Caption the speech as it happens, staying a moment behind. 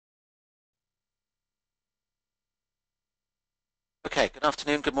Okay, good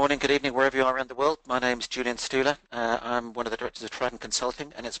afternoon, good morning, good evening, wherever you are around the world. My name is Julian Stuhler. I'm one of the directors of Trident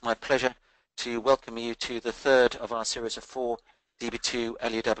Consulting, and it's my pleasure to welcome you to the third of our series of 4 DB2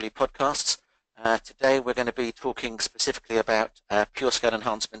 LUW podcasts. Today we're going to be talking specifically about pureScale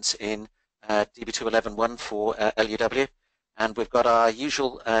enhancements in DB2 11.1 for LUW. And we've got our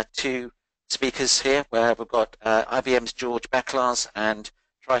usual two speakers here, where we've got IBM's George Backlars and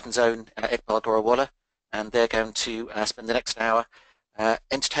Triton's own Iqbal Gorawala. And they're going to spend the next hour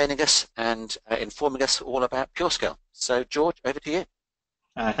entertaining us and informing us all about pureScale. So, George, over to you.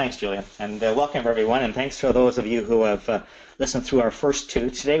 Thanks, Julian, and welcome everyone, and thanks to those of you who have listened through our first two.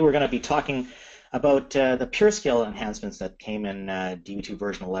 Today we're going to be talking about the pureScale enhancements that came in DB2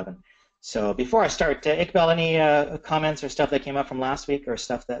 version 11. So before I start, Iqbal, any comments or stuff that came up from last week or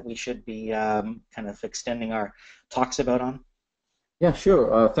stuff that we should be kind of extending our talks about on? Yeah,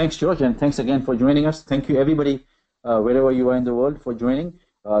 sure. Thanks, George, and thanks again for joining us. Thank you, everybody, wherever you are in the world, for joining.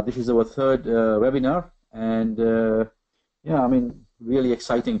 This is our third webinar, and yeah, I mean, really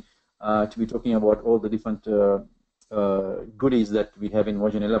exciting to be talking about all the different goodies that we have in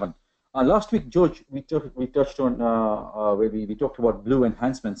version 11. Last week, George, we touched on where we talked about blue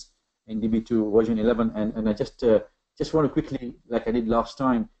enhancements in DB2 version 11, and I just want to quickly, like I did last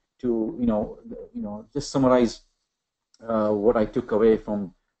time, to just summarize what I took away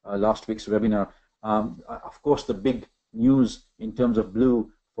from last week's webinar. Of course, the big news in terms of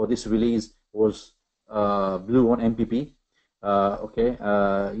blue for this release was blue on MPP. Okay,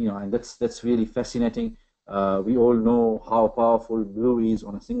 and that's really fascinating. We all know how powerful blue is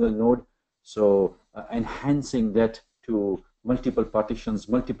on a single node, so enhancing that to multiple partitions,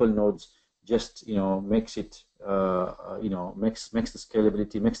 multiple nodes, just makes it makes the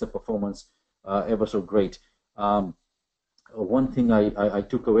scalability, makes the performance ever so great. One thing I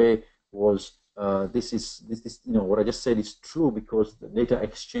took away was this what I just said is true, because the data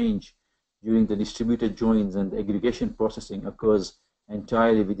exchange during the distributed joins and aggregation processing occurs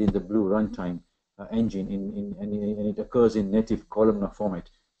entirely within the blue runtime engine, and it occurs in native columnar format.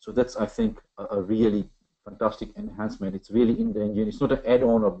 So that's, I think, a really fantastic enhancement. It's really in the engine. It's not an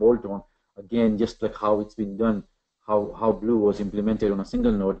add-on or bolt-on. Again, just like how it's been done, how blue was implemented on a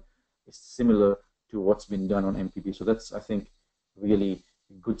single node, is similar to what's been done on MPP. So that's, I think, really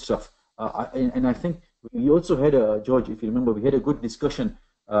good stuff. And I think we also had George, if you remember, we had a good discussion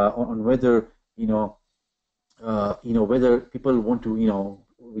on whether whether people want to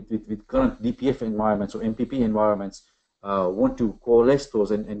with current DPF environments or MPP environments want to coalesce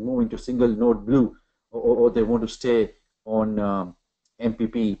those and move into single node blue, or they want to stay on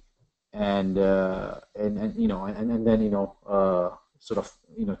MPP and then sort of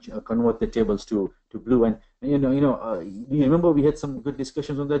convert the tables to blue. And you remember we had some good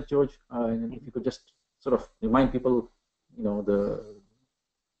discussions on that, George, and if you could just sort of remind people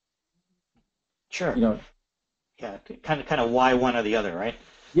Sure. Yeah, kind of why one or the other, right?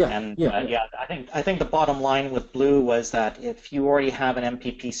 Yeah. And yeah, I think the bottom line with blue was that if you already have an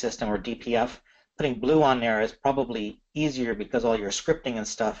MPP system or DPF, putting blue on there is probably easier, because all your scripting and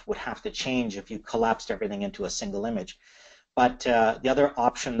stuff would have to change if you collapsed everything into a single image. But the other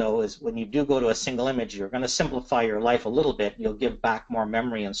option, though, is when you do go to a single image, you're going to simplify your life a little bit. You'll give back more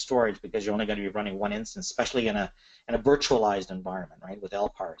memory and storage, because you're only going to be running one instance, especially in a virtualized environment, right, with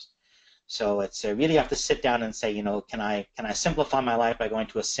LPARs. So it's really have to sit down and say, can I simplify my life by going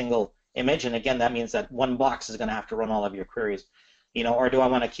to a single image? And again, that means that one box is going to have to run all of your queries, or do I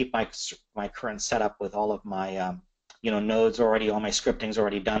want to keep my current setup with all of my nodes already, all my scripting's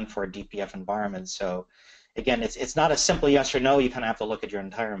already done for a DPF environment? So again, it's not a simple yes or no. You kind of have to look at your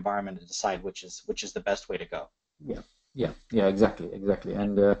entire environment to decide which is the best way to go. Yeah, exactly.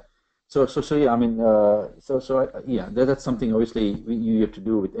 And so yeah, I mean, yeah, that's something obviously you have to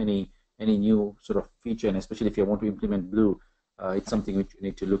do with any new sort of feature, and especially if you want to implement blue, it's something which you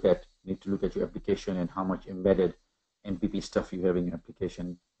need to look at. You need to look at your application and how much embedded MPP stuff you have in your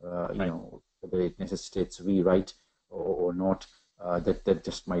application. Whether it necessitates rewrite or not. That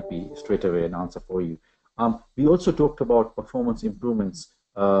just might be straight away an answer for you. We also talked about performance improvements,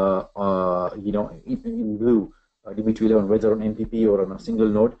 in blue, DB2 11, whether on MPP or on a single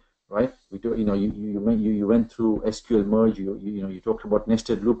node, right? You went through SQL merge. You talked about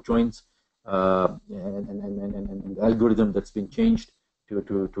nested loop joins and the algorithm that's been changed to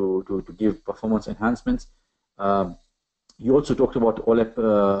give performance enhancements. You also talked about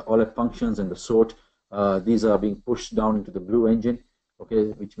OLAP functions and the sort. These are being pushed down into the blue engine.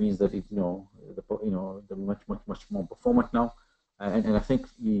 Okay, which means that they're much more performant now, and I think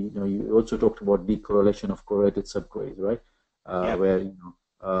you also talked about decorrelation of correlated subqueries, right? Where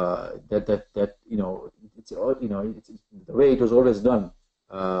the way it was always done,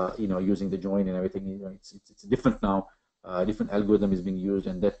 using the join and everything, it's different now. Different algorithm is being used,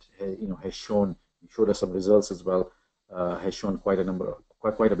 and that has showed us some results as well. Has shown quite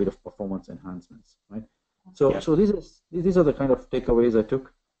a bit of performance enhancements, right? So, so these are the kind of takeaways I took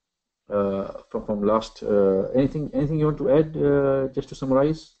from last. Anything you want to add, just to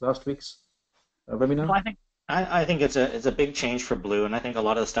summarize last week's webinar? Well, I think it's a big change for Blue, and I think a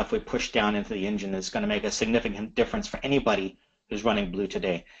lot of the stuff we push down into the engine is going to make a significant difference for anybody who's running Blue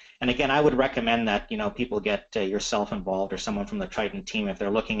today. And again, I would recommend that people get yourself involved or someone from the Triton team if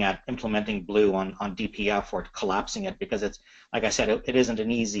they're looking at implementing Blue on DPF or collapsing it, because it's, like I said, it isn't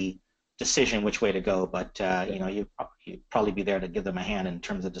an easy decision which way to go, but you'd probably be there to give them a hand in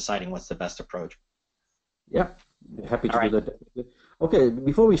terms of deciding what's the best approach. Yeah, happy to do that. Okay,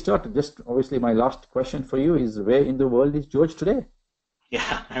 before we start, just obviously my last question for you is, where in the world is George today?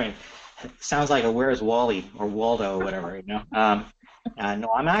 Yeah, I mean, it sounds like a Where's Wally or Waldo or whatever, No,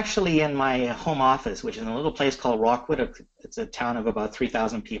 I'm actually in my home office, which is in a little place called Rockwood. It's a town of about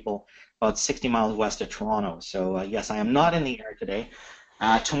 3,000 people, about 60 miles west of Toronto. So yes, I am not in the air today.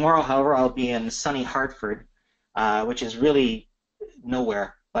 Tomorrow, however, I'll be in sunny Hartford, which is really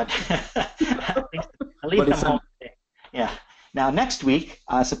nowhere, but at least I'm home today. Yeah. Now, next week,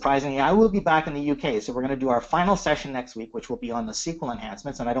 surprisingly, I will be back in the UK. So we're going to do our final session next week, which will be on the SQL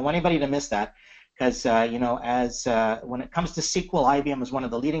enhancements. And I don't want anybody to miss that, because when it comes to SQL, IBM is one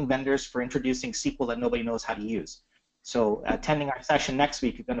of the leading vendors for introducing SQL that nobody knows how to use. So attending our session next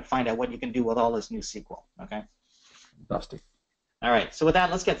week, you're going to find out what you can do with all this new SQL. Okay. Fantastic. All right. So with that,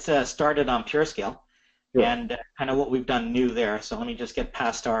 let's get started on pureScale and kind of what we've done new there. So let me just get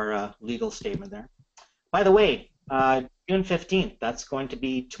past our legal statement there. By the way, June 15th, that's going to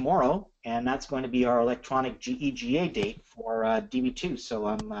be tomorrow, and that's going to be our electronic GEGA date for DB2. So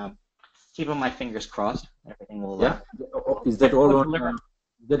I'm keeping my fingers crossed. Everything will. Is that all on?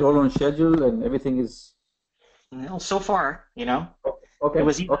 Is that all on schedule and everything is? Well, so far, Okay.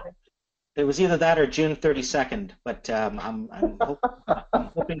 It was either that or June 32nd, but I'm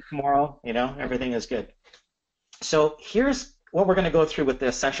hoping tomorrow, everything is good. So here's what we're going to go through with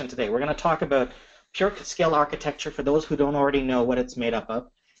this session today. We're going to talk about pureScale architecture for those who don't already know what it's made up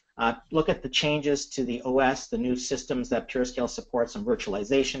of. Look at the changes to the OS, the new systems that pureScale supports, some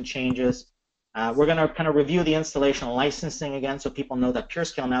virtualization changes. We're going to kind of review the installation and licensing again, so people know that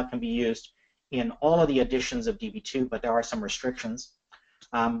pureScale now can be used in all of the editions of DB2, but there are some restrictions.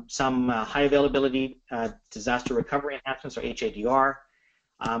 Some high availability disaster recovery enhancements, or HADR.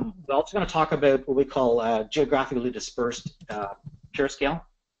 We're also going to talk about what we call geographically dispersed pureScale.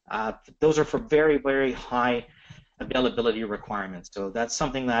 Those are for very, very high availability requirements. So that's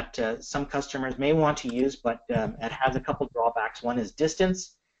something that some customers may want to use, but it has a couple drawbacks. One is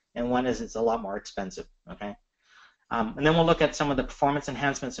distance, and one is it's a lot more expensive. Okay. And then we'll look at some of the performance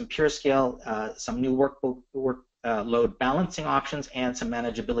enhancements in pureScale, some new workload balancing options, and some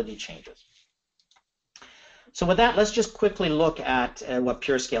manageability changes. So with that, let's just quickly look at what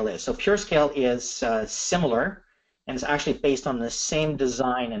pureScale is. So pureScale is similar, and it's actually based on the same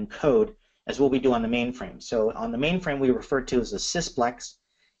design and code as what we do on the mainframe. So on the mainframe, we refer to as a sysplex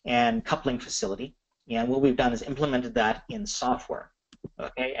and coupling facility, and what we've done is implemented that in software.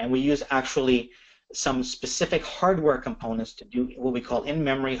 Okay, and we use actually some specific hardware components to do what we call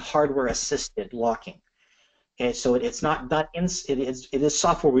in-memory hardware-assisted locking. Okay, so it's not that it is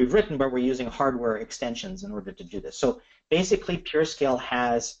software we've written, but we're using hardware extensions in order to do this. So basically, pureScale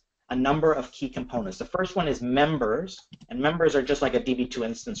has a number of key components. The first one is members, and members are just like a DB2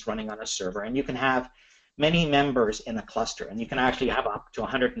 instance running on a server, and you can have many members in a cluster, and you can actually have up to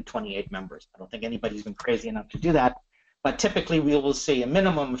 128 members. I don't think anybody's been crazy enough to do that, but typically we will see a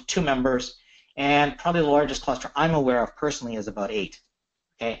minimum of 2 members, and probably the largest cluster I'm aware of personally is about 8.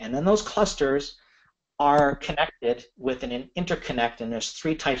 Okay, and then those clusters are connected with an interconnect, and there's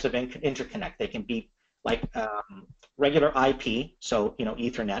 3 types of interconnect. They can be like regular IP, so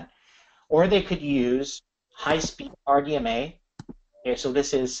Ethernet, or they could use high-speed RDMA. Okay, so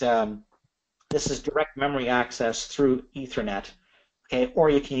this is direct memory access through Ethernet. Okay, or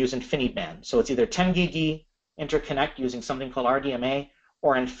you can use InfiniBand. So it's either 10 gig interconnect using something called RDMA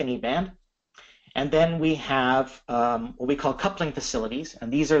or InfiniBand. And then we have what we call coupling facilities, and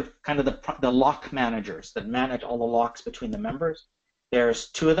these are kind of the lock managers that manage all the locks between the members. There's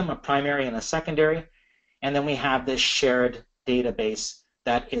 2 of them, a primary and a secondary, and then we have this shared database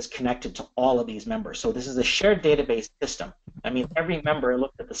that is connected to all of these members. So this is a shared database system. I mean, every member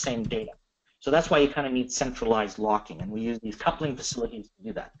looks at the same data. So that's why you kind of need centralized locking, and we use these coupling facilities to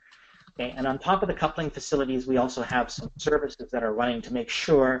do that. Okay, and on top of the coupling facilities, we also have some services that are running to make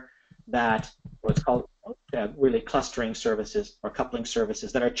sure that what's called really clustering services or coupling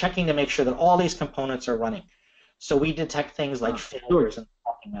services that are checking to make sure that all these components are running. So we detect things like failures in the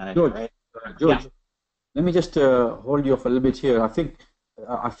locking manager, right? George, Yeah. let me just hold you off a little bit here. I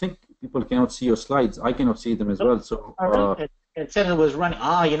think people cannot see your slides. I cannot see them as well. So it said it was running.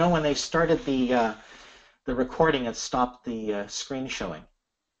 You know, when they started the recording, it stopped the screen showing.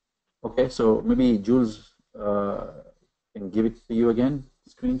 Okay, so maybe Jules can give it to you again.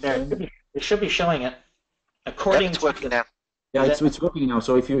 Screen showing. It should be showing it. According it's working now. Yeah, it's working now.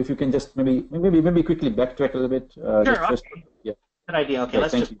 So if you can just maybe quickly backtrack a little bit. Sure. Just yeah. Good idea. Okay,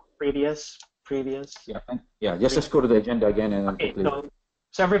 let's just previous. Yeah. Just go to the agenda again and okay.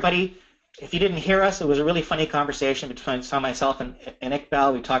 So everybody, if you didn't hear us, it was a really funny conversation between myself and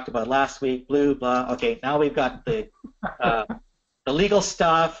Iqbal. We talked about last week, blue, blah. Okay, now we've got the legal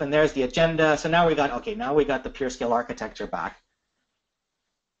stuff, and there's the agenda. So now we got the pureScale architecture back.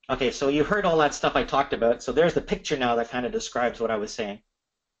 Okay, so you heard all that stuff I talked about. So there's the picture now that kind of describes what I was saying.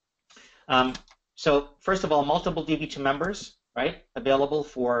 So first of all, multiple DB2 members, right, available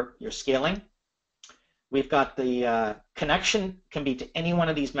for your scaling. We've got the connection can be to any one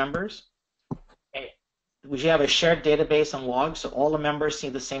of these members. We have a shared database and logs, so all the members see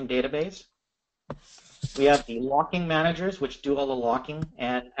the same database. We have the locking managers, which do all the locking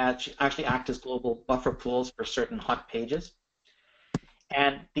and actually act as global buffer pools for certain hot pages.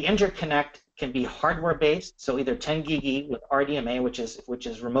 And the interconnect can be hardware-based, so either 10 gig with RDMA, which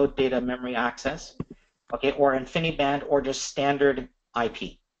is remote data memory access, okay, or InfiniBand, or just standard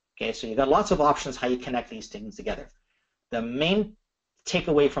IP. Okay, so you've got lots of options how you connect these things together. The main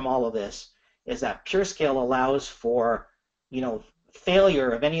takeaway from all of this is that pureScale allows for,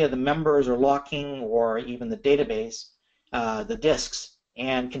 failure of any of the members or locking or even the database, the disks,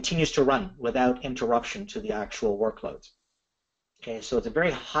 and continues to run without interruption to the actual workloads. Okay, so it's a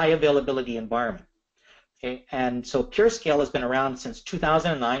very high availability environment. Okay, and so pureScale has been around since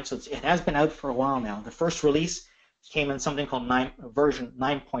 2009, so it has been out for a while now. The first release came in something called version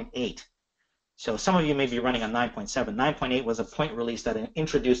 9.8. So some of you may be running on 9.7. 9.8 was a point release that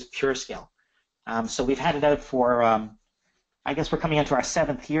introduced pureScale. So we've had it out for, I guess we're coming into our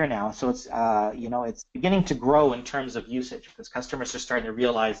 7th year now. So it's, it's beginning to grow in terms of usage because customers are starting to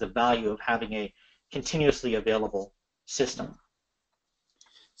realize the value of having a continuously available system.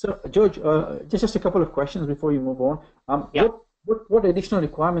 So George, just a couple of questions before you move on. What additional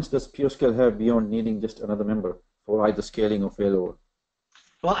requirements does pureScale have beyond needing just another member for either scaling or failover?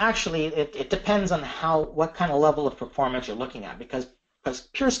 Well, actually, it depends on what kind of level of performance you're looking at, because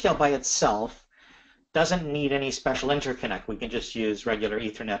pureScale by itself doesn't need any special interconnect. We can just use regular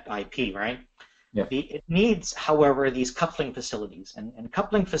Ethernet IP, right? Yeah. It needs, however, these coupling facilities, and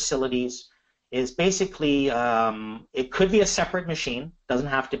coupling facilities is basically, it could be a separate machine, doesn't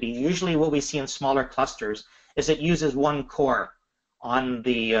have to be. Usually what we see in smaller clusters is it uses one core on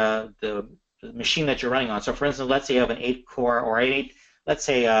the machine that you're running on. So for instance, let's say you have an 8-core or let's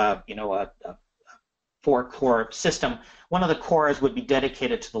say a 4-core system. One of the cores would be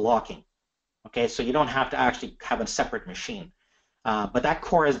dedicated to the locking. Okay, so you don't have to actually have a separate machine. But that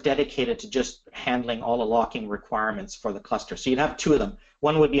core is dedicated to just handling all the locking requirements for the cluster. So you'd have 2 of them.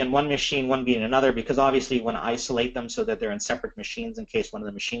 One would be in one machine, one be in another, because obviously you want to isolate them so that they're in separate machines in case one of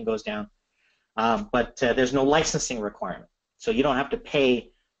the machine goes down. But there's no licensing requirement. So you don't have to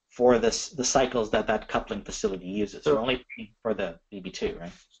pay for the cycles that coupling facility uses. You're only paying for the DB2,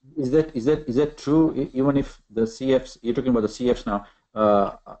 right? Is that true? Even if the CFs, you're talking about the CFs now,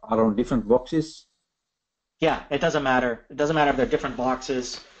 are on different boxes? Yeah, it doesn't matter. It doesn't matter if they're different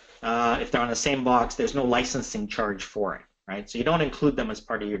boxes. If they're on the same box, there's no licensing charge for it, right? So you don't include them as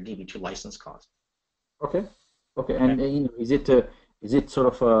part of your DB2 license cost. Okay. And is it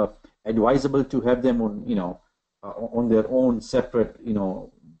sort of advisable to have them on on their own separate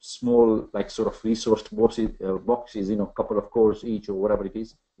small sort of resourced boxes, a couple of cores each or whatever it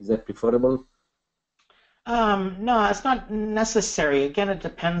is? Is that preferable? No, it's not necessary. Again, it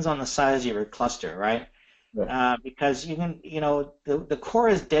depends on the size of your cluster, right? Right. Because you can, the core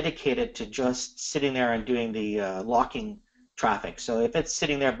is dedicated to just sitting there and doing the locking traffic. So if it's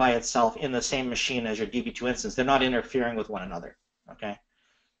sitting there by itself in the same machine as your DB2 instance, they're not interfering with one another. Okay.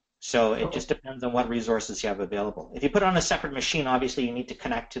 So it just depends on what resources you have available. If you put it on a separate machine, obviously you need to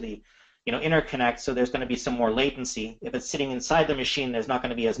connect to the, interconnect. So there's going to be some more latency. If it's sitting inside the machine, there's not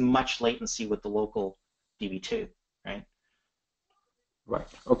going to be as much latency with the local DB2, right? Right.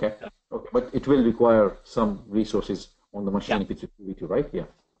 Okay. But it will require some resources on the machine if it's a DB2, right? Yeah.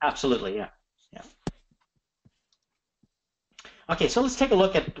 Absolutely. Yeah. Okay. So let's take a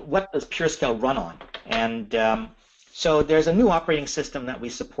look at what does pureScale run on, and So there's a new operating system that we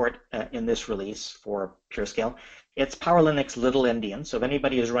support in this release for pureScale. It's PowerLinux Little Endian. So if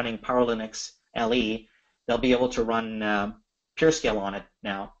anybody is running PowerLinux LE, they'll be able to run pureScale on it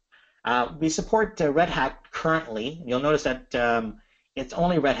now. We support Red Hat currently. You'll notice that it's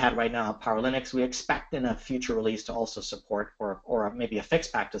only Red Hat right now, PowerLinux. We expect in a future release to also support, or maybe a fix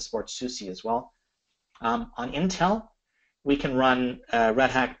pack to support SUSE as well. On Intel, we can run Red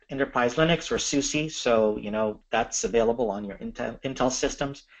Hat Enterprise Linux or SUSE, so that's available on your Intel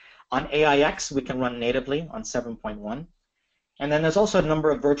systems. On AIX, we can run natively on 7.1. And then there's also a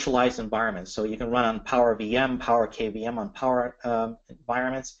number of virtualized environments. So you can run on Power VM, Power KVM on Power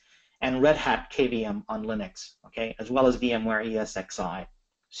environments, and Red Hat KVM on Linux, okay, as well as VMware ESXi.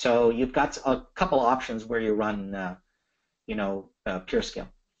 So you've got a couple options where you run, pureScale.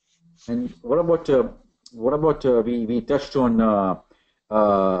 And what about we touched on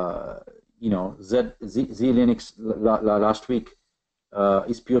Z Linux last week.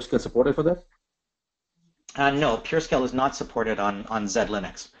 Is pureScale supported for that? No, pureScale is not supported on Z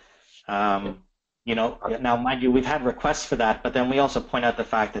Linux. Now mind you, we've had requests for that, but then we also point out the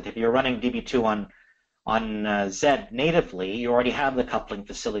fact that if you're running DB2 on Z natively, you already have the coupling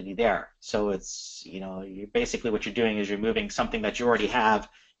facility there. So it's basically what you're doing is you're moving something that you already have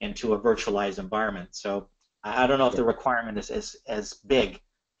into a virtualized environment. So I don't know if the requirement is as big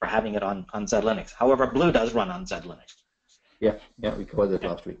for having it on Z Linux. However, Blue does run on Z Linux. Yeah, we covered that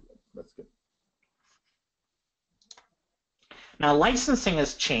last week. That's good. Now, licensing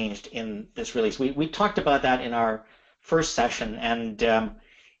has changed in this release. We talked about that in our first session, and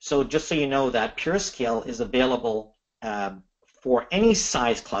so just so you know that pureScale is available for any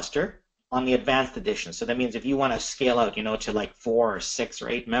size cluster on the advanced edition. So that means if you want to scale out, to like 4 or 6 or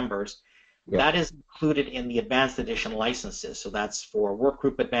 8 members, that is included in the advanced edition licenses. So that's for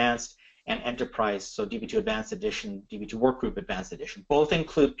Workgroup Advanced and Enterprise. So DB2 Advanced Edition, DB2 Workgroup Advanced Edition, both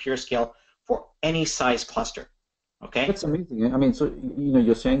include pureScale for any size cluster. Okay. That's amazing. I mean, so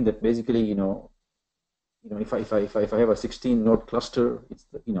you're saying that basically, if I have a 16 node cluster, it's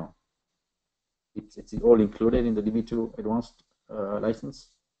it's all included in the DB2 Advanced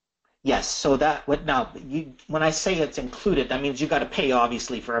license. Yes. So when I say it's included, that means you got to pay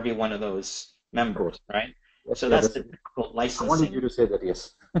obviously for every one of those members, right? Yes, so that's the difficult licensing. I wanted you to say that,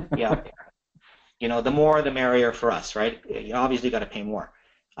 yes. Yeah. The more the merrier for us, right? You obviously got to pay more.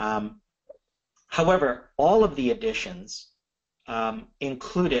 However, all of the editions now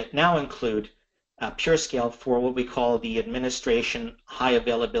include pureScale for what we call the administration high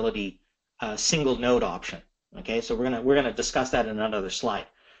availability single node option. Okay, so we're gonna discuss that in another slide.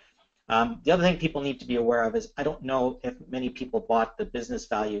 The other thing people need to be aware of is I don't know if many people bought the business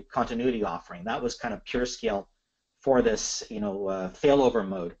value continuity offering. That was kind of pureScale for this failover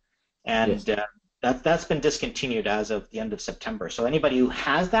mode, and that's been discontinued as of the end of September. So anybody who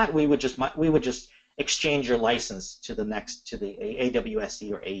has that, we would just exchange your license to the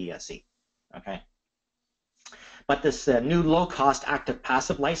AWSE or AESE. Okay. But this new low-cost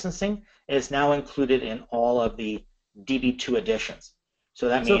active-passive licensing is now included in all of the DB2 editions. So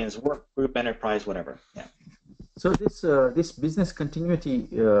that means Workgroup, Enterprise, whatever. Yeah. So this business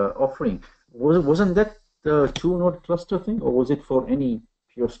continuity offering wasn't that the 2-node cluster thing, or was it for any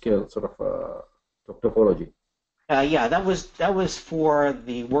pureScale sort of topology? Yeah, that was for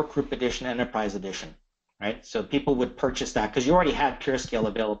the Workgroup Edition, Enterprise Edition, right? So people would purchase that because you already had pureScale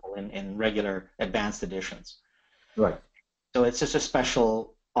available in regular advanced editions. Right. So it's just a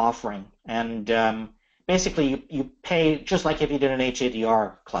special offering, and basically you pay just like if you did an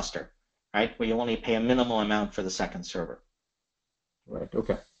HADR cluster, right? Where you only pay a minimal amount for the second server. Right.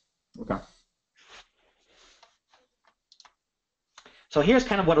 Okay. Okay. So here's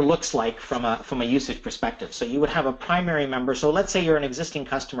kind of what it looks like from a usage perspective. So you would have a primary member. So let's say you're an existing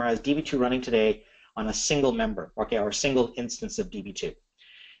customer as DB2 running today on a single member, okay, or a single instance of DB2.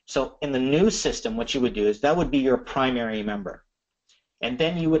 So in the new system, what you would do is that would be your primary member. And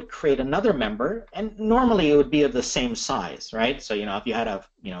then you would create another member, and normally it would be of the same size, right? So, if you had a,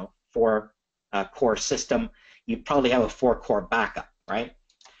 4-core system, you'd probably have a 4-core backup, right?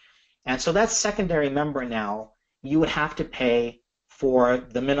 And so that secondary member now, you would have to pay for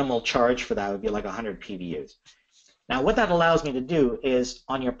the minimal charge for that would be like 100 PVUs. Now, what that allows me to do is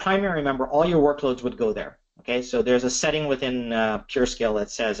on your primary member, all your workloads would go there. Okay, so there's a setting within pureScale that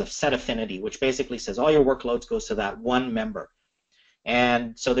says a set affinity, which basically says all your workloads goes to that one member.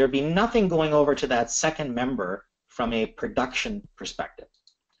 And so there'd be nothing going over to that second member from a production perspective.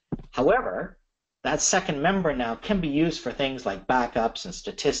 However, that second member now can be used for things like backups and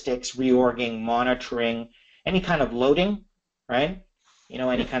statistics, reorging, monitoring, any kind of loading, right?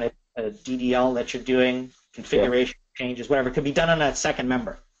 Any kind of DDL that you're doing, configuration changes, whatever, could be done on that second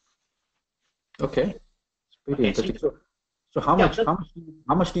member. Okay, it's pretty Okay, interesting. so So how yeah, much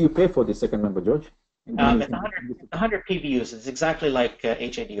how much do you pay for the second member, George? it's 100 PBUs. It's exactly like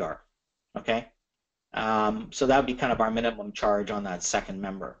HADR. Okay, so that would be kind of our minimum charge on that second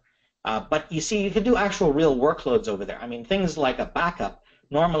member. But you see, you could do actual real workloads over there. I mean, things like a backup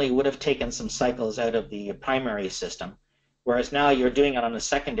normally would have taken some cycles out of the primary system, whereas now you're doing it on the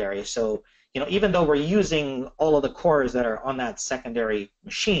secondary. So, you know, even though we're using all of the cores that are on that secondary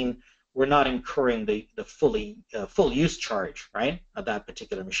machine, we're not incurring the full use charge, right, of that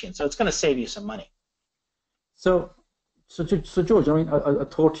particular machine. So it's going to save you some money. So George, I mean, a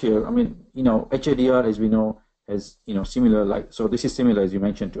thought here. I mean, you know, HADR, as we know, has, you know, similar, like, so this is similar, as you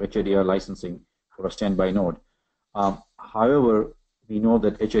mentioned, to HADR licensing for a standby node. However, we know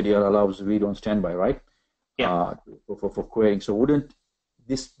that HADR allows read on standby, right? Yeah. For querying. So wouldn't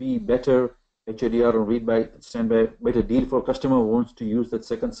this be better, HADR on read by standby, better deal for a customer who wants to use that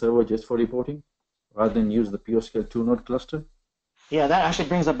second server just for reporting, rather than use the pureScale 2-node cluster? Yeah, that actually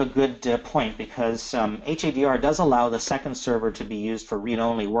brings up a good point, because HADR does allow the second server to be used for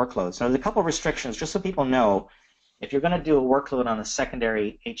read-only workloads. So there's a couple of restrictions, just so people know. If you're going to do a workload on a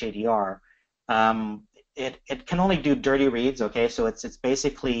secondary HADR, it can only do dirty reads. Okay, so it's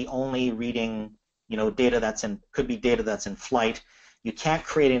basically only reading, you know, data could be data that's in flight. You can't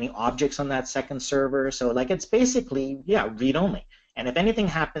create any objects on that second server. So like, it's basically, yeah, read-only. And if anything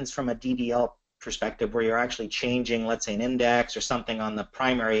happens from a DDL perspective, where you're actually changing, let's say, an index or something on the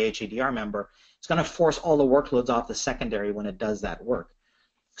primary HADR member, it's going to force all the workloads off the secondary when it does that work.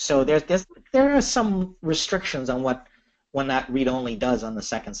 So there are some restrictions on when that read-only does on the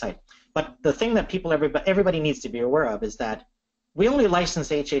second site. But the thing that everybody needs to be aware of is that we only license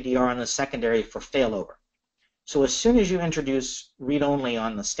HADR on the secondary for failover. So as soon as you introduce read-only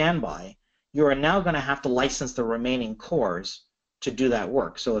on the standby, you are now going to have to license the remaining cores to do that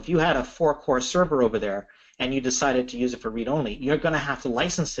work. So if you had a 4-core server over there and you decided to use it for read-only, you're going to have to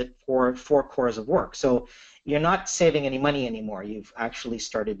license it for 4 cores of work. So you're not saving any money anymore. You've actually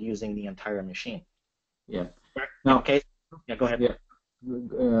started using the entire machine. Yeah. Now, okay. Yeah, go ahead. Yeah.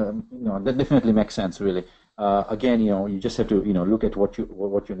 You know, that definitely makes sense, really. Again, you know, you just have to, you know, look at what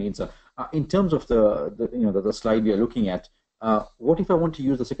your needs are. In terms of the slide we are looking at, what if I want to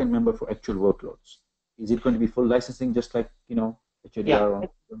use the second member for actual workloads? Is it going to be full licensing, just like, you know, HADR?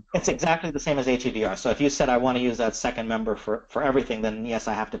 Yeah, it's exactly the same as HADR. So if you said I want to use that second member for everything, then yes,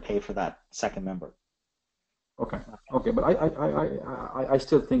 I have to pay for that second member. Okay. Okay, but I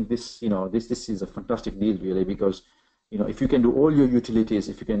still think this, you know, this is a fantastic deal, really, because, you know, if you can do all your utilities,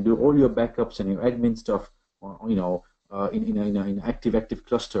 if you can do all your backups and your admin stuff, you know, in an active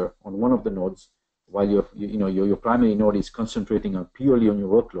cluster on one of the nodes, while your primary node is concentrating on purely on your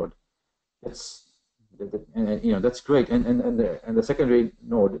workload, you know, that's great. And the secondary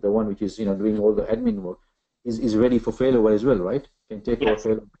node, the one which is, you know, doing all the admin work, is ready for failover as well, right? Can take over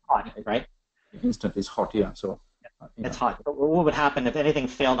failover. Hot, right? Instant is hot, yeah. So it's hot. But what would happen if anything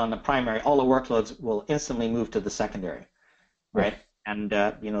failed on the primary? All the workloads will instantly move to the secondary, right? Yeah. And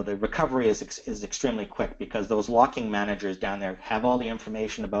you know, the recovery is extremely quick, because those locking managers down there have all the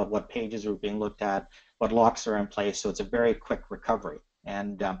information about what pages are being looked at, what locks are in place. So it's a very quick recovery.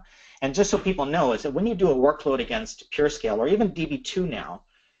 And just so people know, is that when you do a workload against pureScale or even DB2 now,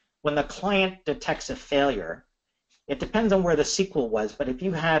 when the client detects a failure, it depends on where the SQL was, but if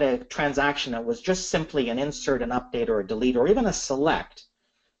you had a transaction that was just simply an insert, an update, or a delete, or even a select,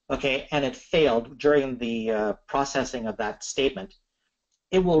 okay, and it failed during the processing of that statement,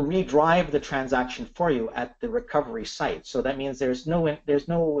 it will redrive the transaction for you at the recovery site. So that means there's no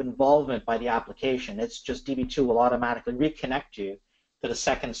involvement by the application. It's just DB2 will automatically reconnect you to the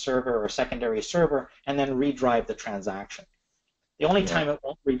second server or secondary server and then redrive the transaction. The only time it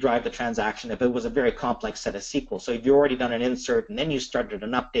won't redrive the transaction if it was a very complex set of SQL. So if you've already done an insert and then you started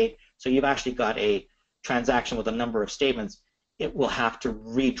an update, so you've actually got a transaction with a number of statements, it will have to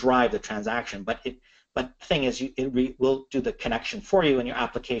redrive the transaction. But the thing is, it will do the connection for you, and your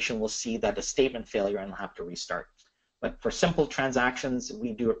application will see that a statement failure and will have to restart. But for simple transactions,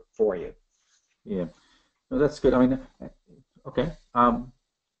 we do it for you. Yeah, no, that's good. I mean, okay.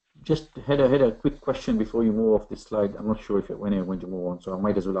 Just had a quick question before you move off this slide. I'm not sure when you're going to move on, so I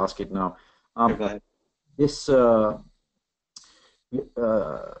might as well ask it now. Go ahead. This the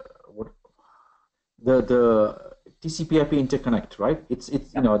TCP/IP interconnect, right? It's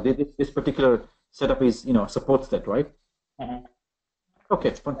you know, this particular setup is, you know, supports that, right? Mm-hmm.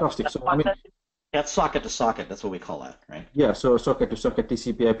 Okay, fantastic. So I mean, that's socket to socket. That's what we call that, right? Yeah. So socket to socket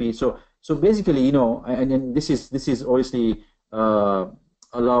TCP/IP. So basically, you know, and this is obviously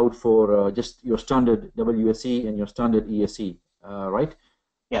allowed for just your standard WSE and your standard ESE, right?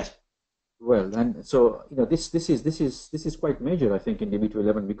 Yes. Well, and so this is quite major, I think, in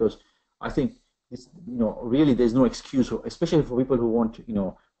DB211, because I think this, really there's no excuse, especially for people who want,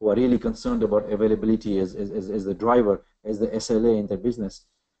 who are really concerned about availability as the driver, as the SLA in their business.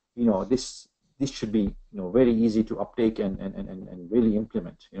 This should be very easy to uptake and really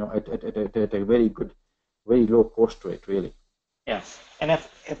implement, at a very good, very low cost rate, really. Yeah, and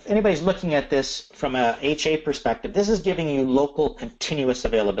if anybody's looking at this from a HA perspective, this is giving you local continuous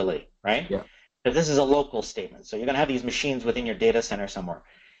availability, right? Yeah. So this is a local statement. So you're going to have these machines within your data center somewhere.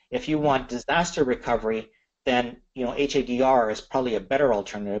 If you want disaster recovery, then HADR is probably a better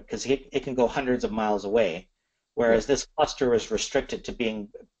alternative because it can go hundreds of miles away, whereas this cluster is restricted to being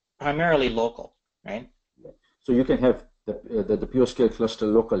primarily local, right? So you can have the PureScale cluster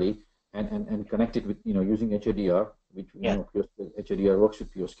locally and connect it with using HADR, which HADR works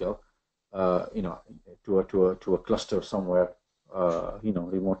with PureScale, to a cluster somewhere,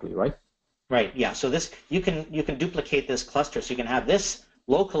 remotely, right? Right. Yeah. So this you can duplicate this cluster, so you can have this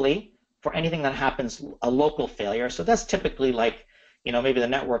locally for anything that happens, a local failure. So that's typically like maybe the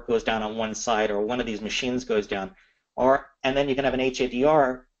network goes down on one side or one of these machines goes down, and then you can have an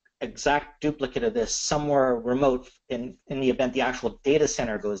HADR exact duplicate of this somewhere remote in the event the actual data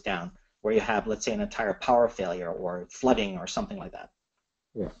center goes down, where you have, let's say, an entire power failure or flooding or something like that.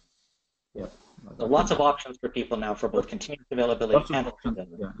 Yeah. Yeah. So lots of options for people now for both continuous availability and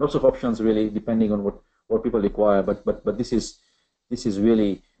lots of options, really, depending on what people require. But this is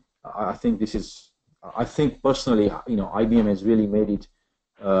really, I think personally, IBM has really made it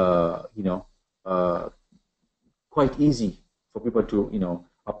quite easy for people to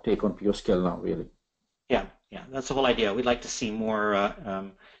uptake on PureScale now, really. Yeah, that's the whole idea. We'd like to see more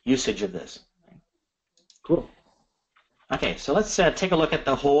usage of this. Cool. Okay, so let's take a look at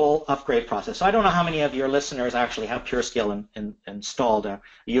the whole upgrade process. So I don't know how many of your listeners actually have PureScale installed. Are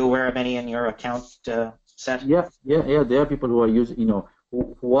you aware of any in your account set? Yeah. There are people who are using,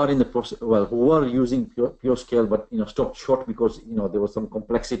 who are in the process, who are using PureScale, but stopped short because there was some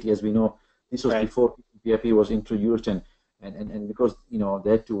complexity. As we know, this was before PIP was introduced, and because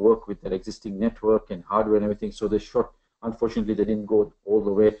they had to work with their existing network and hardware and everything, so they short. Unfortunately, they didn't go all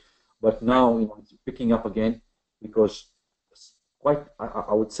the way, but now it's picking up again because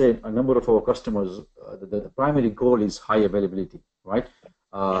I would say a number of our customers, the primary goal is high availability, right?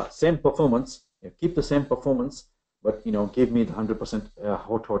 Same performance, keep the same performance, but give me the 100%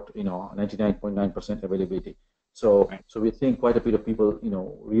 hot, 99.9% availability. So we're seeing quite a bit of people,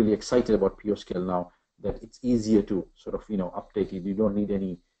 really excited about PureScale now, that it's easier to sort of uptake it. You don't need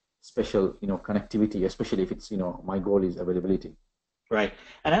any special connectivity, especially if it's my goal is availability. Right,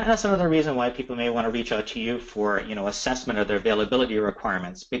 and that's another reason why people may want to reach out to you for assessment of their availability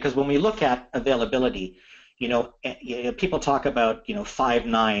requirements. Because when we look at availability, people talk about 5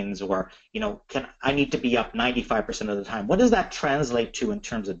 nines or I need to be up 95% of the time. What does that translate to in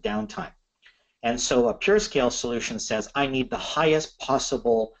terms of downtime? And so a PureScale solution says I need the highest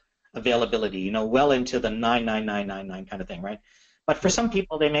possible availability, well into the 99999 kind of thing, right? But for some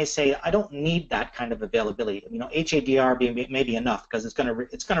people, they may say, I don't need that kind of availability. HADR may be enough because it's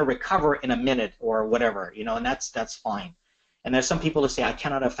going to recover in a minute or whatever, and that's fine. And there's some people who say, I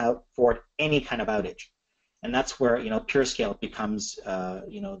cannot afford any kind of outage, and that's where PureScale becomes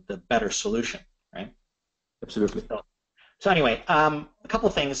the better solution, right? Absolutely. So anyway, a couple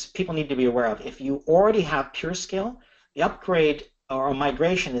of things people need to be aware of. If you already have PureScale, the upgrade or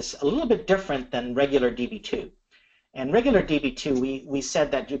migration is a little bit different than regular DB2. And regular DB2, we said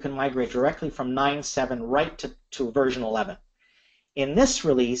that you can migrate directly from 9.7 right to version 11. In this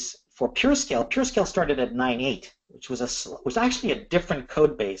release for PureScale started at 9.8, which was actually a different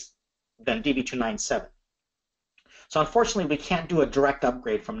code base than DB2 9.7. So unfortunately, we can't do a direct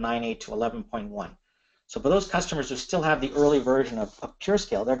upgrade from 9.8 to 11.1. So for those customers who still have the early version of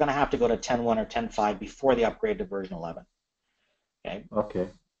PureScale, they're going to have to go to 10.1 or 10.5 before they upgrade to version 11. Okay.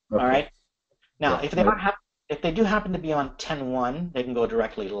 All right. Now, if they do happen to be on 10.1, they can go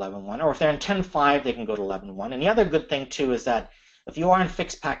directly to 11.1, or if they're in 10.5, they can go to 11.1. And the other good thing too is that if you are in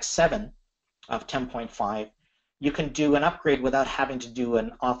FixPack 7 of 10.5, you can do an upgrade without having to do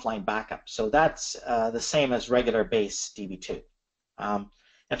an offline backup. So that's the same as regular base DB2.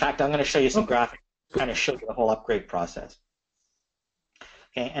 In fact, I'm going to show you some graphics to kind of show you the whole upgrade process.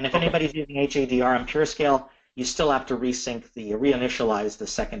 Okay, and if anybody's using HADR on PureScale, you still have to reinitialize the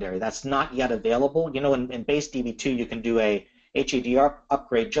secondary. That's not yet available. In base DB2, you can do a HADR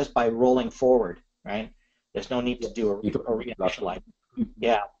upgrade just by rolling forward, right? There's no need to do a reinitialize.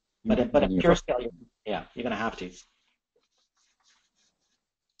 Yeah, but in PureScale, you're going to have to.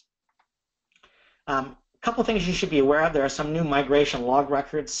 A couple things you should be aware of. There are some new migration log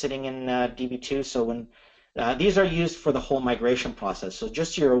records sitting in DB2. So when these are used for the whole migration process. So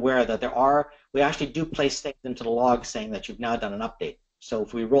just so you're aware that we actually do place things into the logs saying that you've now done an update. So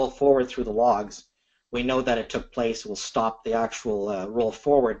if we roll forward through the logs, we know that it took place. We'll stop the actual roll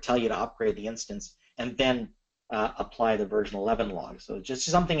forward, tell you to upgrade the instance, and then apply the version 11 log. So just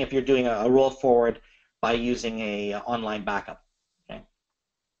something if you're doing a roll forward by using a online backup. Okay.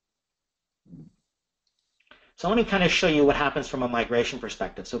 So let me kind of show you what happens from a migration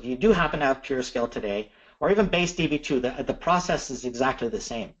perspective. So if you do happen to have pureScale today, or even base DB2, the process is exactly the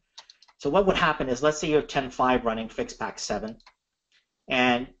same. So what would happen is, let's say you have 10.5 running FixPack 7,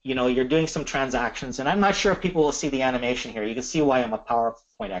 and you're doing some transactions, and I'm not sure if people will see the animation here. You can see why I'm a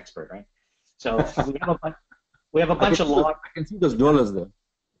PowerPoint expert, right? So we have a bunch of logs. I can see those dollars there.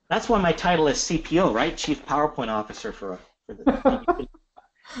 That's why my title is CPO, right? Chief PowerPoint Officer for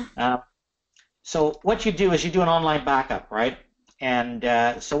the so what you do is you do an online backup, right? And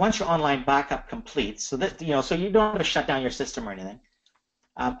so once your online backup completes, so that so you don't have to shut down your system or anything.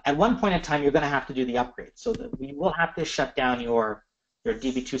 At one point in time, you're going to have to do the upgrade. So we will have to shut down your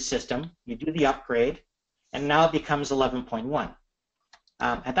DB2 system. You do the upgrade, and now it becomes 11.1.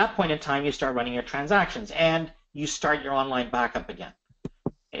 At that point in time, you start running your transactions, and you start your online backup again.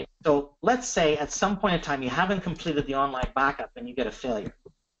 Okay, so let's say at some point in time you haven't completed the online backup and you get a failure.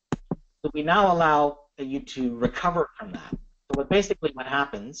 So we now allow you to recover from that. So basically what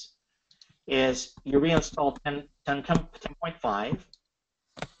happens is you reinstall 10.5,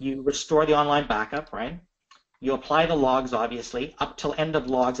 you restore the online backup, right? You apply the logs, obviously, up till end of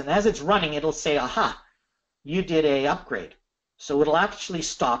logs, and as it's running, it'll say, aha, you did a upgrade. So it'll actually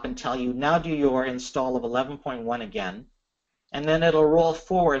stop and tell you, now do your install of 11.1 again, and then it'll roll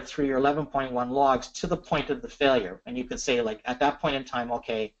forward through your 11.1 logs to the point of the failure. And you can say, like, at that point in time,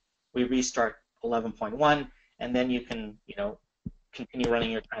 okay, we restart 11.1, and then you can, continue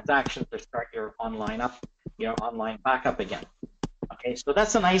running your transactions or start your online backup again. Okay, so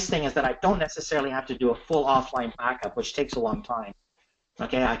that's the nice thing, is that I don't necessarily have to do a full offline backup, which takes a long time.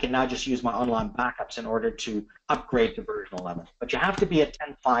 Okay, I can now just use my online backups in order to upgrade to version 11. But you have to be at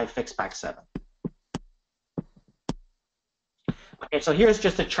 10.5 FixPack 7. Okay, so here's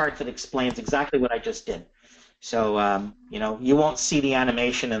just a chart that explains exactly what I just did. So, you won't see the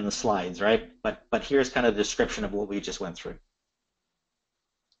animation in the slides, right? But here's kind of the description of what we just went through.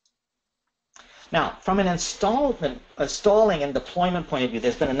 Now, from an installing and deployment point of view,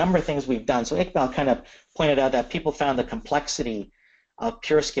 there's been a number of things we've done. So Iqbal kind of pointed out that people found the complexity of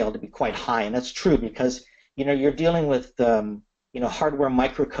pureScale to be quite high, and that's true because you're dealing with hardware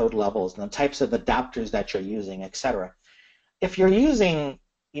microcode levels and the types of adapters that you're using, etc. If you're using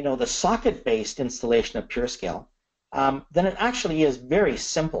the socket-based installation of pureScale, then it actually is very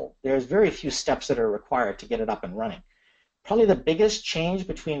simple. There's very few steps that are required to get it up and running. Probably the biggest change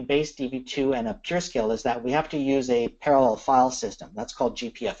between base DB2 and a pureScale is that we have to use a parallel file system. That's called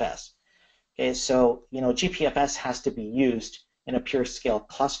GPFS. Okay, so GPFS has to be used in a pureScale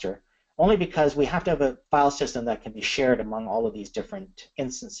cluster only because we have to have a file system that can be shared among all of these different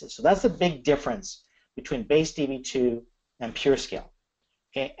instances. So that's the big difference between base DB2 and pureScale.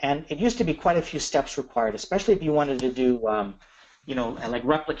 Okay, and it used to be quite a few steps required, especially if you wanted to do like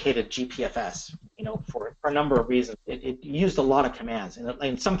replicated GPFS, for a number of reasons. It used a lot of commands, and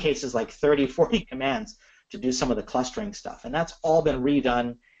in some cases like 30, 40 commands to do some of the clustering stuff. And that's all been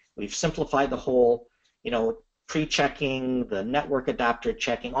redone. We've simplified the whole, pre-checking, the network adapter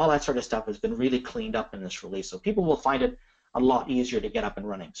checking, all that sort of stuff has been really cleaned up in this release. So people will find it a lot easier to get up and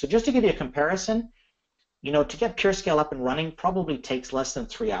running. So just to give you a comparison, to get pureScale up and running probably takes less than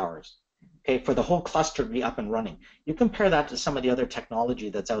 3 hours. Okay, for the whole cluster to be up and running. You compare that to some of the other technology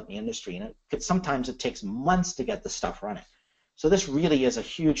that's out in the industry, and sometimes it takes months to get the stuff running. So this really is a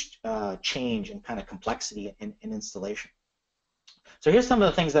huge change in kind of complexity in installation. So here's some of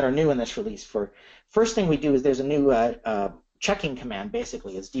the things that are new in this release. First thing we do is there's a new checking command,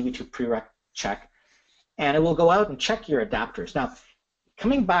 basically. It's DB2 prereq check, and it will go out and check your adapters. Now,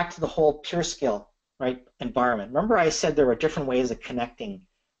 coming back to the whole pureScale environment, remember I said there were different ways of connecting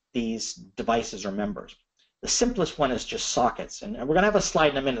these devices or members. The simplest one is just sockets, and we're going to have a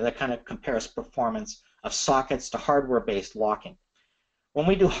slide in a minute that kind of compares performance of sockets to hardware-based locking. When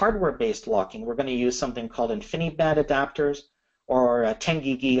we do hardware-based locking, we're going to use something called InfiniBand adapters or 10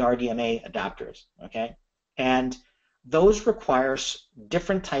 gig RDMA adapters, okay? And those require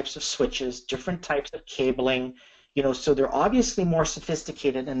different types of switches, different types of cabling, so they're obviously more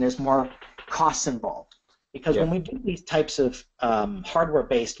sophisticated and there's more costs involved. Because when we do these types of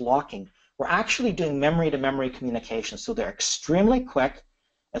hardware-based locking, we're actually doing memory-to-memory communication. So they're extremely quick,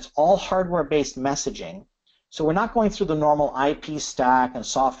 It's all hardware-based messaging. So we're not going through the normal IP stack and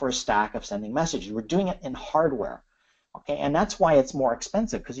software stack of sending messages. We're doing it in hardware. Okay, and that's why it's more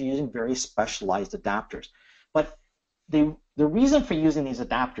expensive, because you're using very specialized adapters. But the reason for using these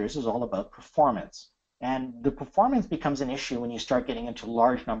adapters is all about performance. And the performance becomes an issue when you start getting into a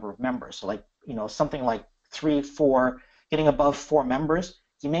large number of members. So like, something like 3, 4, getting above 4 members,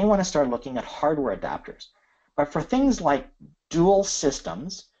 you may want to start looking at hardware adapters. But for things like dual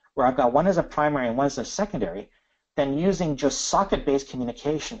systems, where I've got one as a primary and one as a secondary, then using just socket-based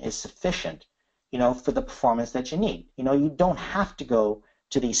communication is sufficient, for the performance that you need. You don't have to go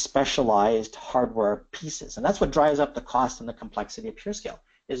to these specialized hardware pieces, and that's what drives up the cost and the complexity of pureScale,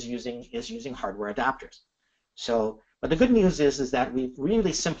 is using hardware adapters. So, but the good news is that we've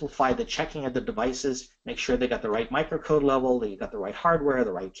really simplified the checking of the devices, make sure they got the right microcode level, they got the right hardware,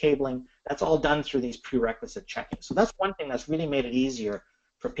 the right cabling. That's all done through these prerequisite checking. So that's one thing that's really made it easier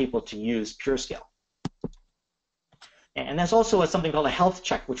for people to use pureScale. And there's also something called a health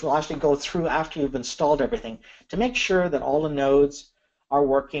check, which will actually go through after you've installed everything to make sure that all the nodes are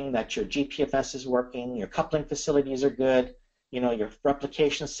working, that your GPFS is working, your coupling facilities are good, your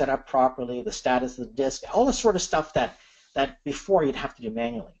replication is set up properly, the status of the disk, all the sort of stuff that before you'd have to do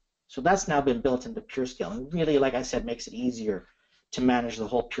manually. So that's now been built into pureScale, and really, like I said, makes it easier to manage the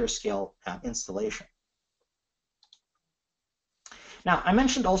whole pureScale installation. Now, I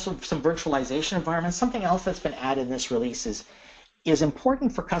mentioned also some virtualization environments. Something else that's been added in this release is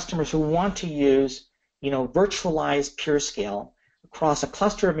important for customers who want to use, virtualized pureScale across a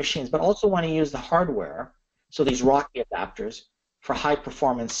cluster of machines, but also want to use the hardware, so these Rocky adapters, for high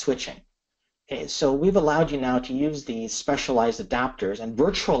performance switching. Okay, so we've allowed you now to use these specialized adapters and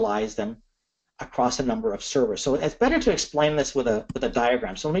virtualize them across a number of servers. So it's better to explain this with a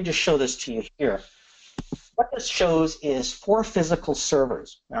diagram. So let me just show this to you here. What this shows is 4 physical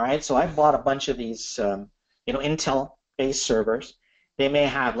servers. All right, so I bought a bunch of these, Intel-based servers. They may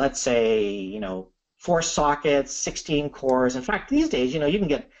have, let's say, 4 sockets, 16 cores. In fact, these days, you can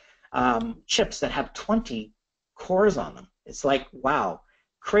get chips that have 20 cores on them. It's like, wow,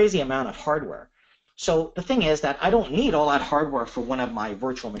 crazy amount of hardware. So the thing is that I don't need all that hardware for one of my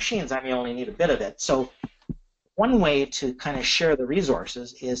virtual machines. I may only need a bit of it. So one way to kind of share the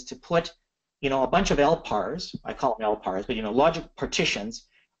resources is to put, a bunch of LPARs. I call them LPARs, but logic partitions.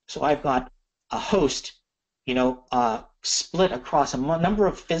 So I've got a host, split across a number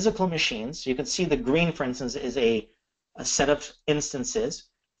of physical machines. So you can see the green, for instance, is a set of instances.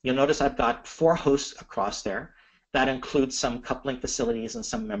 You'll notice I've got 4 hosts across there. That includes some coupling facilities and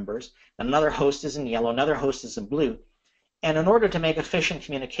some members. Another host is in yellow, another host is in blue. And in order to make efficient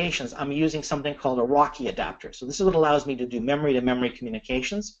communications, I'm using something called a Rocky adapter. So this is what allows me to do memory-to-memory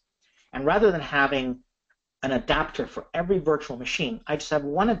communications. And rather than having an adapter for every virtual machine, I just have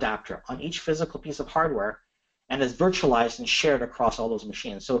one adapter on each physical piece of hardware, and it's virtualized and shared across all those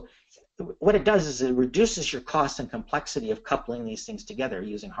machines. So what it does is it reduces your cost and complexity of coupling these things together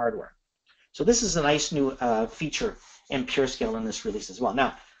using hardware. So this is a nice new feature in pureScale in this release as well.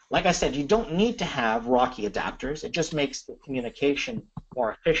 Now, like I said, you don't need to have Rocky adapters. It just makes the communication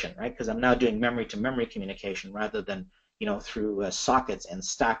more efficient, right? Because I'm now doing memory-to-memory communication rather than through sockets and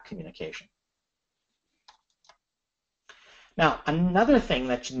stack communication. Now, another thing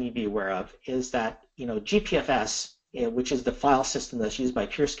that you need to be aware of is that GPFS, which is the file system that's used by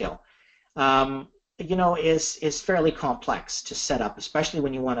pureScale, is fairly complex to set up, especially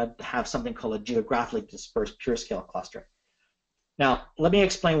when you want to have something called a geographically dispersed pureScale cluster. Now, let me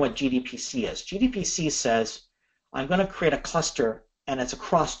explain what GDPC is. GDPC says I'm going to create a cluster, and it's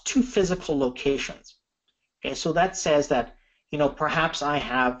across 2 physical locations. Okay, so that says that, perhaps I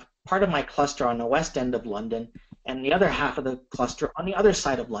have part of my cluster on the west end of London and the other half of the cluster on the other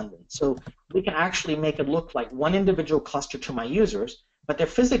side of London. So we can actually make it look like one individual cluster to my users, but they're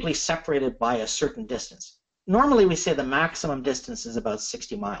physically separated by a certain distance. Normally we say the maximum distance is about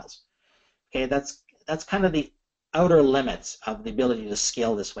 60 miles. Okay, that's kind of the outer limits of the ability to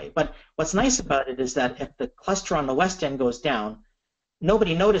scale this way. But what's nice about it is that if the cluster on the west end goes down,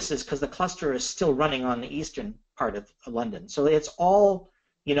 nobody notices because the cluster is still running on the eastern part of London. So it's all,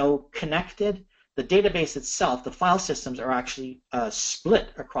 connected. The database itself, the file systems are actually split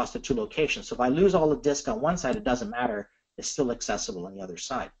across the 2 locations. So if I lose all the disk on one side, it doesn't matter. It's still accessible on the other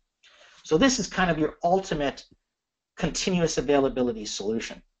side. So this is kind of your ultimate continuous availability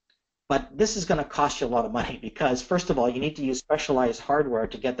solution. But this is going to cost you a lot of money because, first of all, you need to use specialized hardware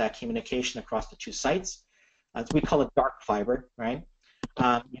to get that communication across the 2 sites. We call it dark fiber, right?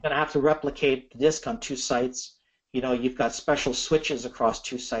 You're going to have to replicate the disk on 2 sites. You've got special switches across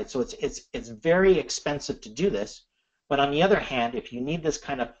 2 sites. So it's very expensive to do this. But on the other hand, if you need this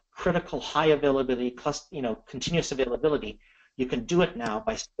kind of critical high availability, continuous availability, you can do it now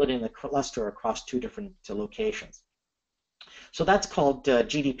by splitting the cluster across two different locations. So that's called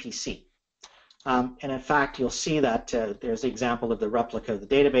GDPC. And in fact, you'll see that there's an example of the replica of the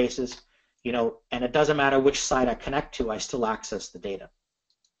databases, and it doesn't matter which side I connect to, I still access the data.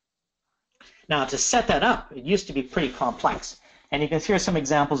 Now, to set that up, it used to be pretty complex. And you can see here some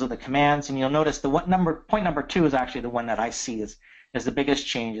examples of the commands, and you'll notice the point number 2 is actually the one that I see is the biggest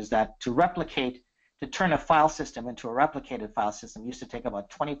change, is that to turn a file system into a replicated file system used to take about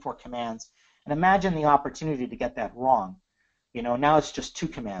 24 commands. And imagine the opportunity to get that wrong. Now it's just 2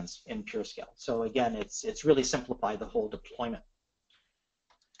 commands in pureScale. So again, it's really simplified the whole deployment.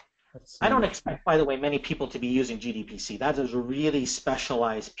 I don't expect, by the way, many people to be using GDPC. That is a really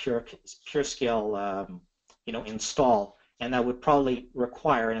specialized pureScale install, and that would probably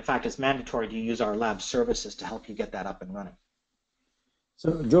require, and in fact it's mandatory to use our lab services to help you get that up and running.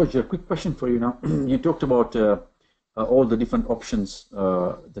 So George, a quick question for you now. You talked about all the different options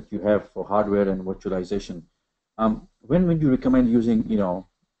that you have for hardware and virtualization. When would you recommend using,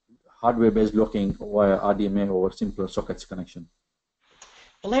 hardware-based locking via RDMA or simpler sockets connection?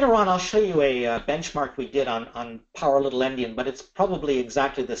 Well, later on, I'll show you a benchmark we did on Power Little Endian, but it's probably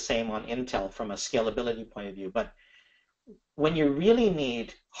exactly the same on Intel from a scalability point of view. But when you really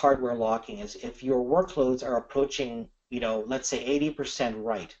need hardware locking is if your workloads are approaching, let's say 80%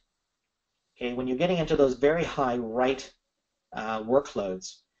 write. Okay, when you're getting into those very high write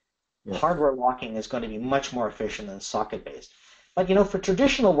workloads, yeah, hardware locking is going to be much more efficient than socket-based. But for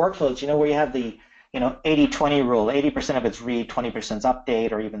traditional workloads, where you have the 80-20 rule, 80% of it's read, 20% is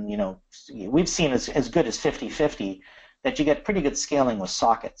update, or even we've seen as good as 50-50 that you get pretty good scaling with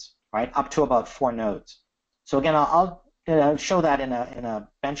sockets, right, up to about 4 nodes. So again, I'll show that in a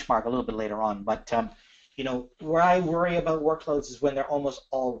benchmark a little bit later on. But where I worry about workloads is when they're almost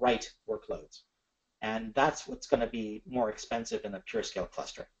all write workloads, and that's what's going to be more expensive in a pureScale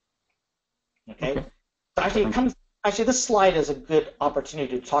cluster. Okay. So actually, this slide is a good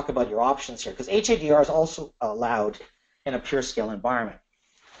opportunity to talk about your options here, because HADR is also allowed in a pureScale environment,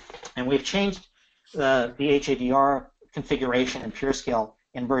 and we've changed the HADR configuration in pureScale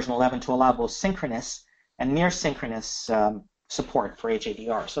in version 11 to allow both synchronous and near synchronous support for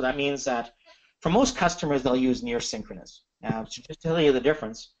HADR. So that means that for most customers, they'll use near synchronous. Now, so just to tell you the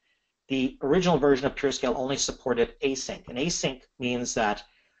difference, the original version of pureScale only supported async, and async means that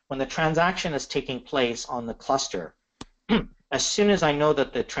when the transaction is taking place on the cluster, as soon as I know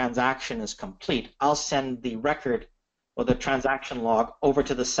that the transaction is complete, I'll send the record or the transaction log over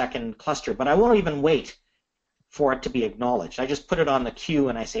to the second cluster, but I won't even wait for it to be acknowledged. I just put it on the queue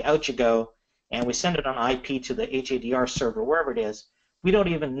and I say, out you go, and we send it on IP to the HADR server, wherever it is. We don't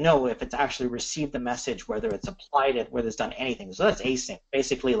even know if it's actually received the message, whether it's applied it, whether it's done anything. So that's async,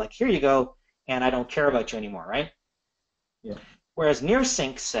 basically like, here you go, and I don't care about you anymore, right? Yeah. Whereas near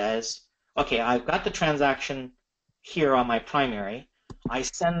sync says, okay, I've got the transaction here on my primary. I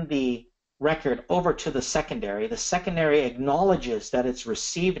send the record over to the secondary. The secondary acknowledges that it's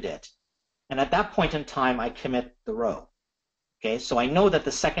received it, and at that point in time, I commit the row. Okay, so I know that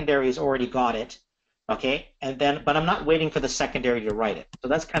the secondary has already got it. Okay, but I'm not waiting for the secondary to write it. So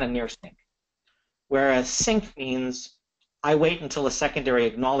that's kind of near sync. Whereas sync means I wait until the secondary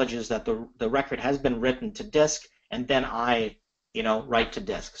acknowledges that the record has been written to disk, and then I write to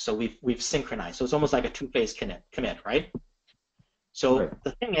disk. So we've synchronized. So it's almost like a two-phase commit, right? So right.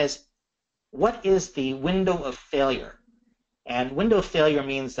 The thing is, what is the window of failure? And window of failure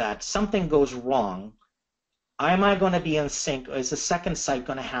means that something goes wrong. Am I going to be in sync, or is the second site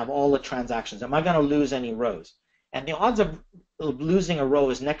going to have all the transactions? Am I going to lose any rows? And the odds of losing a row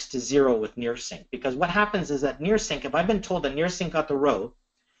is next to 0 with near sync, because what happens is that near sync, if I've been told that near sync got the row,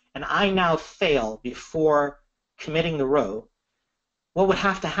 and I now fail before committing the row, what would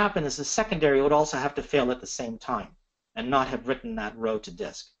have to happen is the secondary would also have to fail at the same time and not have written that row to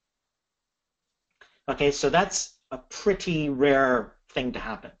disk. Okay, so that's a pretty rare thing to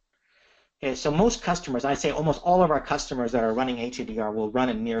happen. Okay, so most customers, I say almost all of our customers that are running HADR will run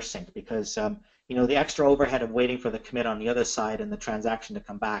in near sync because the extra overhead of waiting for the commit on the other side and the transaction to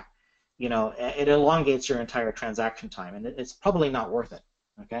come back, it elongates your entire transaction time, and it's probably not worth it.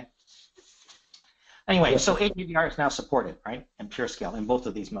 Okay. Anyway, so HADR is now supported, right, in pureScale in both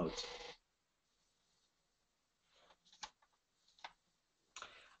of these modes.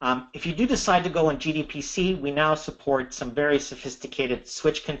 If you do decide to go on GDPC, we now support some very sophisticated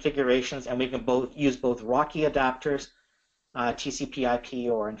switch configurations, and we can use both RoCE adapters, TCP/IP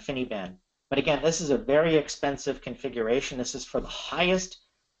or InfiniBand. But again, this is a very expensive configuration. This is for the highest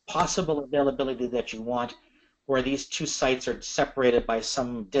possible availability that you want. where these two sites are separated by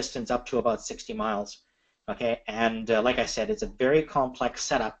some distance up to about 60 miles. Okay, and like I said, it's a very complex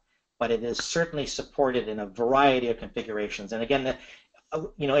setup, but it is certainly supported in a variety of configurations. And again,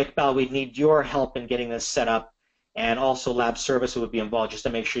 Iqbal, we'd need your help in getting this set up, and also lab service would be involved just to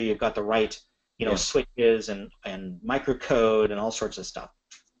make sure you've got the right, switches and microcode and all sorts of stuff.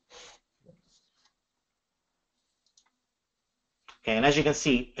 Okay, and as you can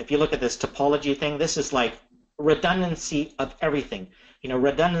see, if you look at this topology thing, this is like redundancy of everything.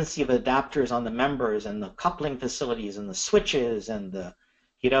 Redundancy of adapters on the members and the coupling facilities and the switches and the,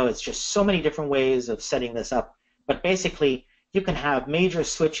 it's just so many different ways of setting this up. But basically, you can have major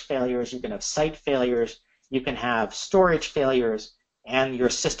switch failures, you can have site failures, you can have storage failures, and your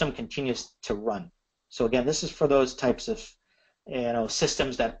system continues to run. So again, this is for those types of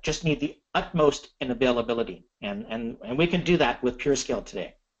systems that just need the utmost in availability, and we can do that with pureScale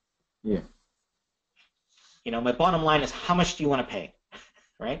today. Yeah. My bottom line is, how much do you want to pay,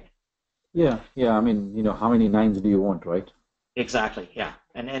 right? Yeah. I mean, how many nines do you want, right? Exactly. Yeah.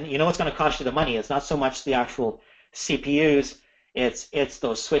 And what's going to cost you the money? It's not so much the actual CPUs. It's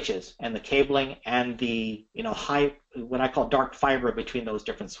those switches and the cabling and the high, what I call dark fiber between those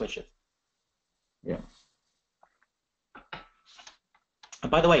different switches. Yeah. And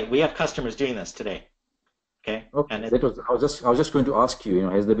by the way, we have customers doing this today. Okay. And I was just going to ask you.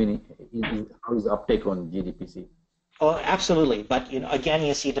 Has there been how is the uptake on GDPC? Oh, absolutely. But again,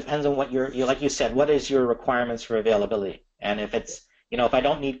 you see, it depends on what like you said, what is your requirements for availability? And if it's if I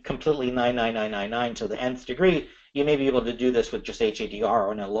don't need completely 99999 to the nth degree, you may be able to do this with just HADR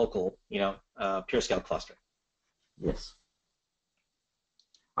on a local pureScale cluster. Yes.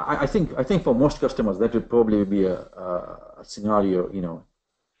 I think for most customers that would probably be a scenario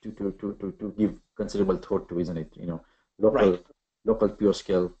to give considerable thought to, isn't it? Local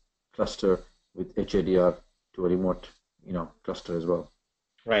pureScale cluster with HADR to a remote cluster as well.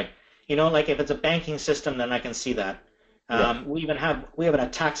 Right. Like if it's a banking system, then I can see that. We have a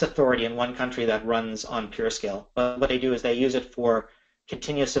tax authority in one country that runs on pureScale, but what they do is they use it for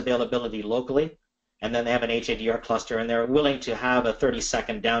continuous availability locally, and then they have an HADR cluster, and they're willing to have a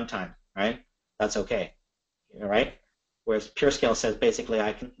 30-second downtime, right? That's okay, right? Whereas pureScale says basically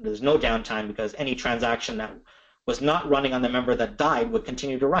there's no downtime because any transaction that was not running on the member that died would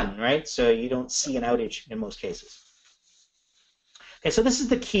continue to run, right? So you don't see an outage in most cases. Okay, so this is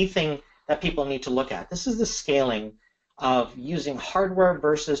the key thing that people need to look at. This is the scaling of using hardware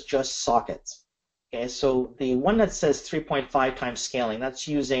versus just sockets. Okay, so the one that says 3.5 times scaling, that's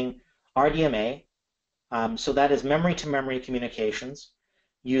using RDMA. So that is memory-to-memory communications,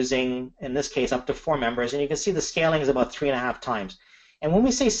 using, in this case, up to 4 members. And you can see the scaling is about 3.5 times. And when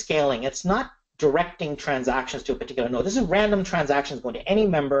we say scaling, it's not directing transactions to a particular node. This is random transactions going to any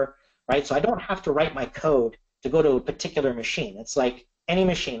member, right? So I don't have to write my code to go to a particular machine. It's like any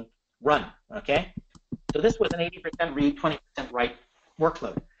machine, run, okay? So this was an 80% read, 20% write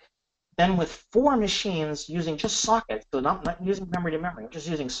workload. Then with 4 machines using just sockets, so not using memory to memory, just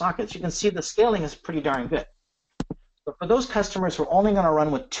using sockets, you can see the scaling is pretty darn good. But for those customers who are only going to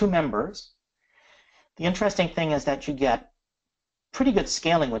run with 2 members, the interesting thing is that you get pretty good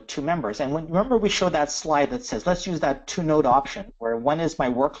scaling with 2 members. And remember we showed that slide that says, let's use that 2-node option, where one is my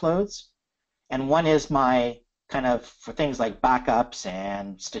workloads and one is my kind of for things like backups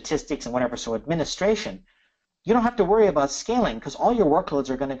and statistics and whatever, so administration. You don't have to worry about scaling because all your workloads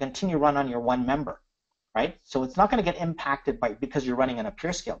are going to continue run on your 1 member, right? So it's not going to get impacted because you're running in a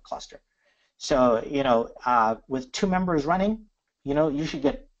pureScale cluster. So, with 2 members running, you should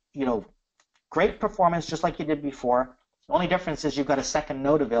get, great performance just like you did before. The only difference is you've got a second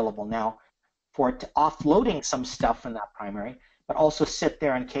node available now for offloading some stuff from that primary, but also sit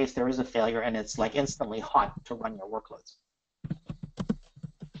there in case there is a failure and it's like instantly hot to run your workloads.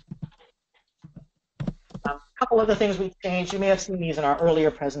 A couple other things we changed. You may have seen these in our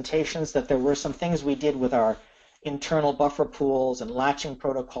earlier presentations, that there were some things we did with our internal buffer pools and latching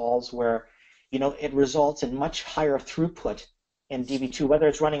protocols where, it results in much higher throughput in DB2, whether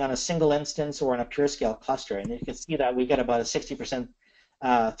it's running on a single instance or in a pureScale cluster. And you can see that we get about a 60%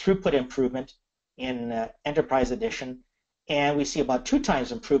 throughput improvement in Enterprise Edition, and we see about 2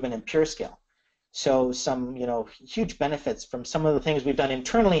 times improvement in pureScale. So some, huge benefits from some of the things we've done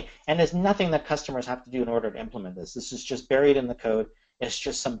internally, and there's nothing that customers have to do in order to implement this. This is just buried in the code. It's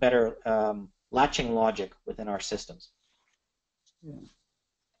just some better latching logic within our systems. Yeah,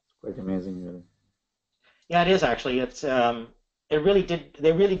 it's quite amazing, really. Yeah, it is actually. It's they really did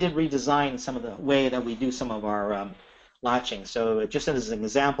redesign some of the way that we do some of our latching. So just as an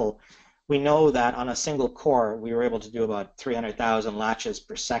example, we know that on a single core we were able to do about 300,000 latches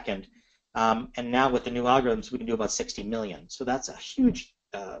per second. And now with the new algorithms, we can do about 60 million. So that's a huge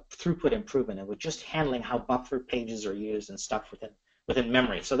throughput improvement, and with just handling how buffer pages are used and stuff within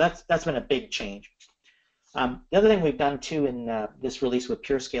memory. So that's been a big change. The other thing we've done too in this release with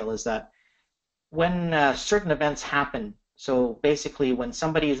pureScale is that when certain events happen, so basically when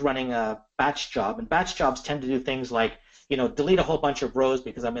somebody is running a batch job, and batch jobs tend to do things like, delete a whole bunch of rows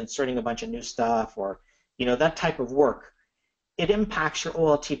because I'm inserting a bunch of new stuff, or, that type of work, it impacts your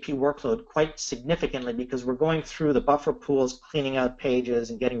OLTP workload quite significantly because we're going through the buffer pools, cleaning out pages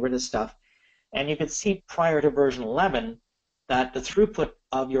and getting rid of stuff. And you can see prior to version 11 that the throughput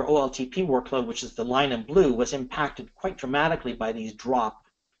of your OLTP workload, which is the line in blue, was impacted quite dramatically by these drop,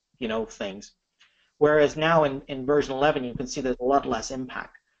 things. Whereas now in version 11, you can see there's a lot less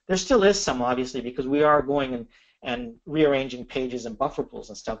impact. There still is some, obviously, because we are going and rearranging pages and buffer pools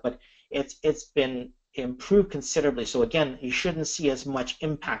and stuff, but it's been improved considerably. So again, you shouldn't see as much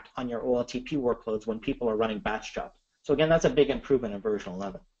impact on your OLTP workloads when people are running batch jobs. So again, that's a big improvement in version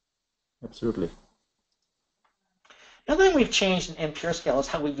 11. Absolutely. Another thing we've changed in pureScale is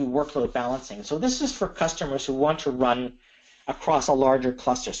how we do workload balancing. So this is for customers who want to run across a larger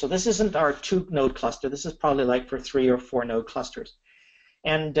cluster. So this isn't our 2-node cluster. This is probably like for 3 or 4-node clusters.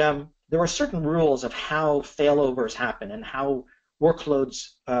 And there were certain rules of how failovers happen and how workloads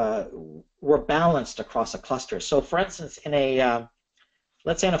were balanced across a cluster. So for instance, in a,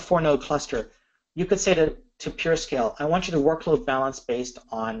 let's say in a 4-node cluster, you could say to pureScale, I want you to workload balance based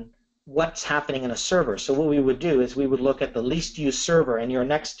on what's happening in a server. So what we would do is we would look at the least used server, and your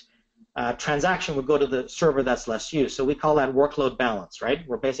next transaction would go to the server that's less used. So we call that workload balance, right?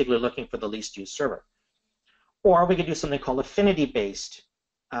 We're basically looking for the least used server. Or we could do something called affinity-based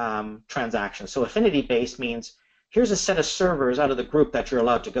transactions. So affinity-based means here's a set of servers out of the group that you're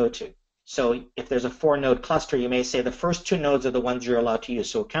allowed to go to. So if there's a 4-node cluster, you may say the first 2 nodes are the ones you're allowed to use.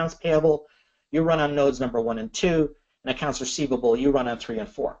 So accounts payable, you run on nodes number 1 and 2, and accounts receivable, you run on 3 and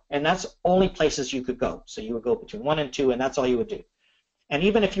 4. And that's only places you could go. So you would go between 1 and 2, and that's all you would do. And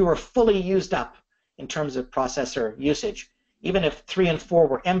even if you were fully used up in terms of processor usage, even if 3 and 4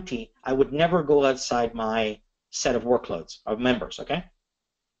 were empty, I would never go outside my set of workloads, of members, okay?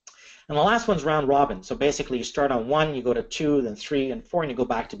 And the last one's round robin. So basically you start on 1, you go to 2, then 3 and 4, and you go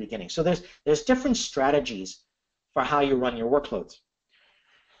back to beginning. So there's different strategies for how you run your workloads.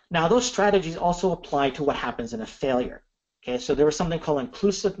 Now those strategies also apply to what happens in a failure. Okay, so there was something called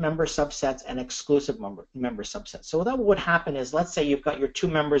inclusive member subsets and exclusive member subsets. So what would happen is, let's say you've got your 2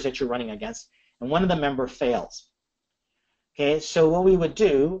 members that you're running against, and one of the member fails. Okay, so what we would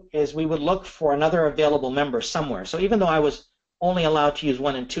do is we would look for another available member somewhere. So even though I was only allowed to use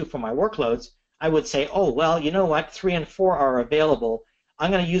 1 and 2 for my workloads, I would say, oh, well, you know what, 3 and 4 are available.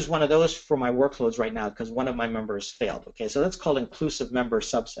 I'm going to use one of those for my workloads right now because one of my members failed. Okay, so that's called inclusive member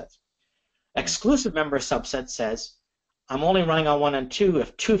subsets. Exclusive member subset says, I'm only running on 1 and 2.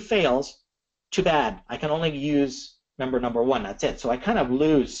 If 2 fails, too bad. I can only use member number 1. That's it. So I kind of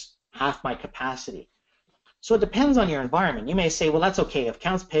lose half my capacity. So it depends on your environment. You may say, well, that's okay. If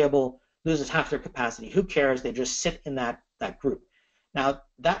accounts payable loses half their capacity, who cares? They just sit in that group. Now,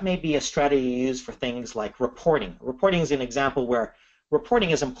 that may be a strategy used for things like reporting. Reporting is an example where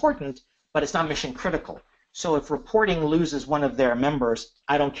reporting is important, but it's not mission critical. So if reporting loses one of their members,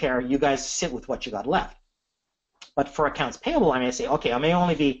 I don't care. You guys sit with what you got left. But for accounts payable, I may say, okay, I may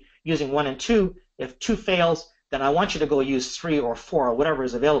only be using 1 and 2. If 2 fails, then I want you to go use 3 or 4 or whatever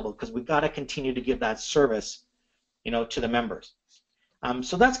is available, because we've got to continue to give that service, to the members.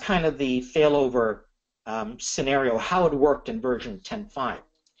 So that's kind of the failover scenario, how it worked in version 10.5.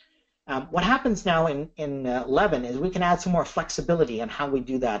 What happens now in 11 is we can add some more flexibility in how we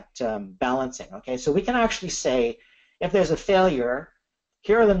do that balancing. Okay, so we can actually say, if there's a failure,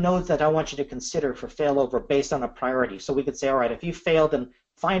 here are the nodes that I want you to consider for failover based on a priority. So we could say, all right, if you failed, then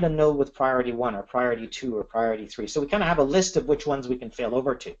find a node with priority 1 or priority 2 or priority 3. So we kind of have a list of which ones we can fail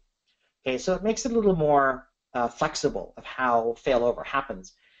over to. Okay, so it makes it a little more flexible of how failover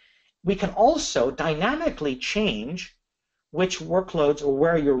happens. We can also dynamically change which workloads or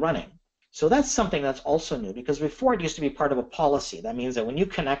where you're running. So that's something that's also new, because before it used to be part of a policy. That means that when you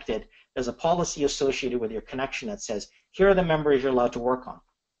connected, there's a policy associated with your connection that says, here are the members you're allowed to work on.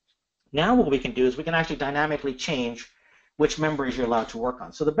 Now what we can do is we can actually dynamically change which members you're allowed to work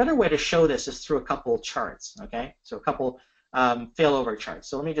on. So the better way to show this is through a couple of charts, okay? So a couple failover charts.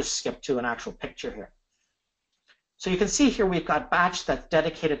 So let me just skip to an actual picture here. So you can see here we've got batch that's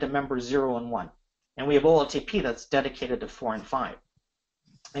dedicated to members 0 and 1. And we have OLTP that's dedicated to 4 and 5.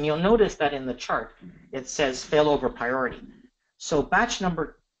 And you'll notice that in the chart, it says failover priority. So batch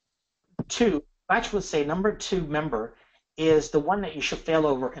number 2, batch would say number 2 member is the one that you should fail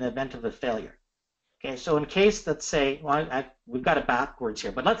over in the event of a failure. Okay, so in case, let's say, well, we've got it backwards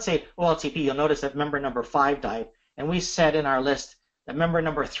here, but let's say OLTP, you'll notice that member number 5 died, and we said in our list that member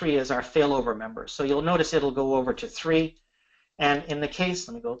number 3 is our failover member. So you'll notice it'll go over to 3, and in the case,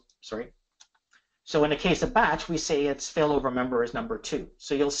 so in the case of batch, we say its failover member is number 2.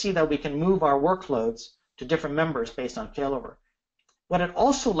 So you'll see that we can move our workloads to different members based on failover. What it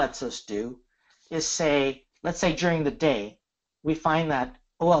also lets us do is say, let's say during the day, we find that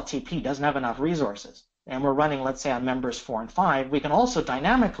OLTP doesn't have enough resources, and we're running, let's say, on members 4 and 5, we can also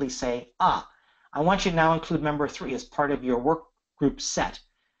dynamically say, I want you to now include member 3 as part of your work group set.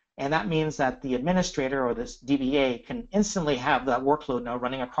 And that means that the administrator or this DBA can instantly have that workload now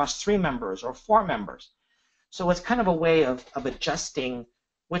running across 3 members or 4 members. So it's kind of a way of adjusting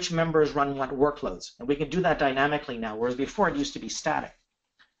which members run what workloads. And we can do that dynamically now, whereas before it used to be static.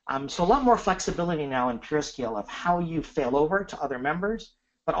 So a lot more flexibility now in pureScale of how you fail over to other members,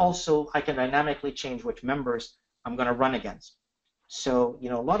 but also I can dynamically change which members I'm going to run against. So,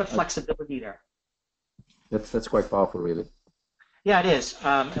 a lot of flexibility there. That's quite powerful, really. Yeah, it is.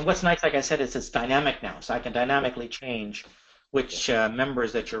 And what's nice, like I said, is it's dynamic now. So I can dynamically change which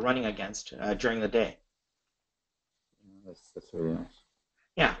members that you're running against during the day. That's really nice.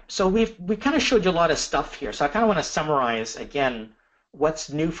 Yeah, so we kind of showed you a lot of stuff here. So I kind of want to summarize, again, what's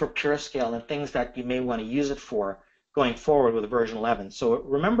new for pureScale and things that you may want to use it for going forward with version 11. So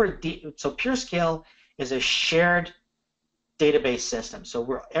remember, so pureScale is a shared database system.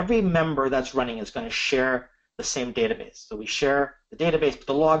 So every member that's running is going to share the same database. So we share the database, but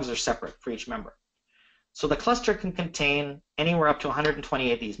the logs are separate for each member. So the cluster can contain anywhere up to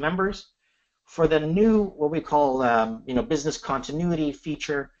 128 of these members. For the new, what we call, business continuity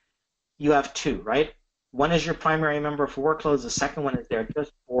feature, you have 2, right? One is your primary member for workloads. The second one is there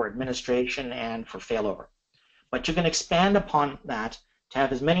just for administration and for failover. But you can expand upon that to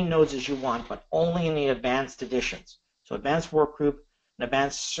have as many nodes as you want, but only in the advanced editions. So advanced workgroup and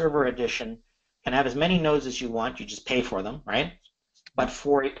advanced server edition can have as many nodes as you want. You just pay for them, right? But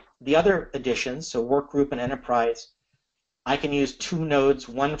for the other editions, so workgroup and enterprise, I can use 2 nodes,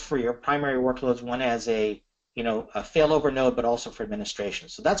 one for your primary workloads, one as a failover node, but also for administration.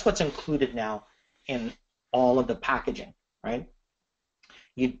 So that's what's included now in all of the packaging, right?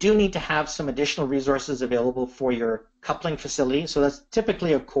 You do need to have some additional resources available for your coupling facility. So that's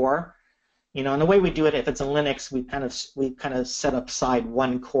typically a core. And the way we do it, if it's in Linux, we kind of set aside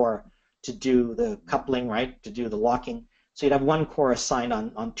 1 core to do the coupling, right? To do the locking. So you'd have 1 core assigned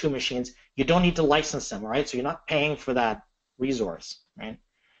on 2 machines. You don't need to license them, right? So you're not paying for that resource, right?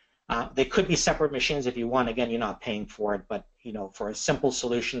 They could be separate machines if you want. Again, you're not paying for it, but for a simple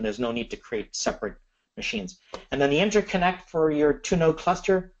solution, there's no need to create separate machines. And then the interconnect for your 2-node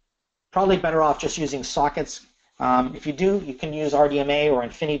cluster, probably better off just using sockets. If you do, you can use RDMA or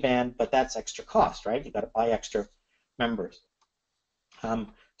InfiniBand, but that's extra cost, right? You got to buy extra members.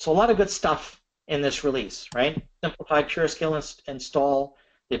 So a lot of good stuff in this release, right? Simplified pureScale install,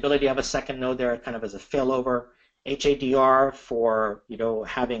 the ability to have a second node there kind of as a failover, HADR for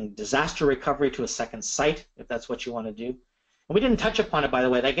having disaster recovery to a second site if that's what you want to do. And we didn't touch upon it, by the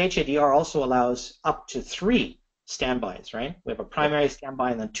way. Like HADR also allows up to 3 standbys, right? We have a primary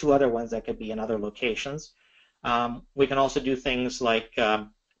standby and then 2 other ones that could be in other locations. We can also do things like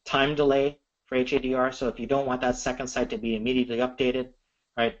time delay for HADR. So if you don't want that second site to be immediately updated,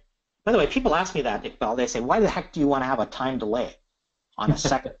 right? By the way, people ask me that, Iqbal. They say, why the heck do you want to have a time delay on a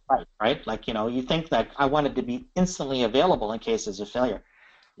second site, right? Like, you think that I want it to be instantly available in case there's a failure.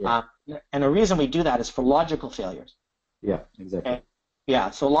 Yeah. And the reason we do that is for logical failures. Yeah, exactly. Okay?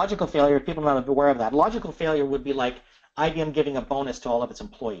 Yeah, so logical failure, people are not aware of that. Logical failure would be like IBM giving a bonus to all of its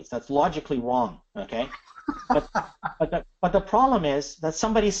employees. That's logically wrong, okay? But the problem is that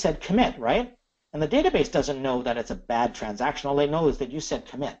somebody said commit, right? And the database doesn't know that it's a bad transaction. All they know is that you said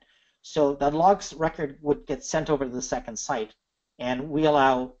commit. So that logs record would get sent over to the second site, and we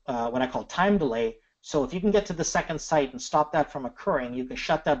allow what I call time delay. So if you can get to the second site and stop that from occurring, you can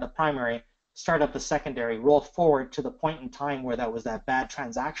shut down the primary, start up the secondary, roll forward to the point in time where that was that bad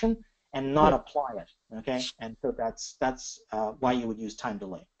transaction, and not apply it. Okay, and so that's why you would use time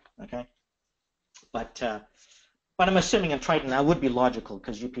delay. Okay, but I'm assuming in Triton that would be logical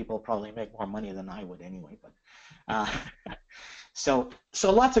because you people probably make more money than I would anyway. But so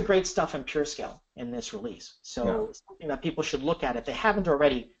lots of great stuff in pureScale in this release. So something that people should look at if they haven't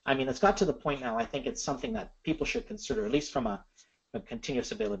already. I mean, it's got to the point now. I think it's something that people should consider, at least from a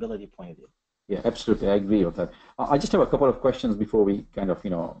continuous availability point of view. Yeah, absolutely. I agree with that. I just have a couple of questions before we kind of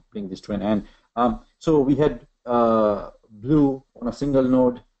bring this to an end. So we had Blue on a single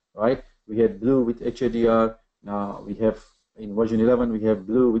node, right? We had Blue with HADR. Now we have in version 11 we have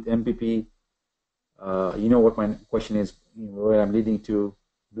blue with MPP. You know what my question is, where I'm leading to.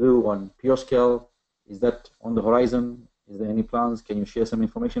 Blue on pureScale, is that on the horizon? Is there any plans? Can you share some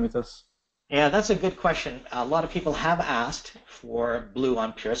information with us? Yeah, that's a good question. A lot of people have asked for blue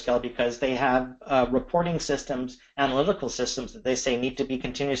on pureScale because they have reporting systems, analytical systems that they say need to be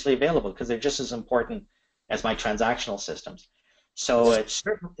continuously available because they're just as important as my transactional systems. So it's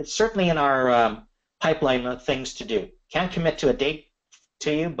certainly in our pipeline of things to do. Can't commit to a date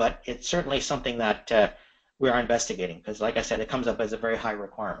to you, but it's certainly something that we are investigating because, like I said, it comes up as a very high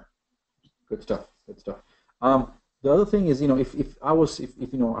requirement. Good stuff. Good stuff. The other thing is, if I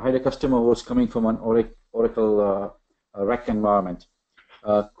had a customer who was coming from an Oracle RAC environment,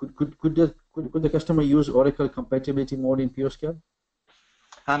 could the customer use Oracle compatibility mode in pureScale?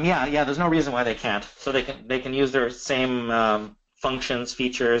 Yeah. There's no reason why they can't. So they can use their same functions,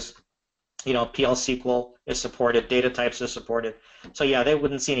 features. PL SQL is supported, data types are supported. So yeah, they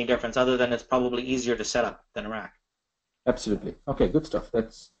wouldn't see any difference other than it's probably easier to set up than a rack. Absolutely. Okay, good stuff.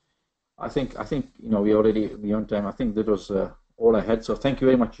 I think we're already beyond time. I think that was all I had. So thank you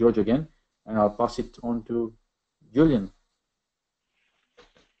very much, George, again, and I'll pass it on to Julian.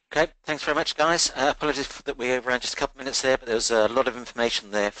 Okay, thanks very much, guys. Apologies that we overran just a couple of minutes there, but there was a lot of information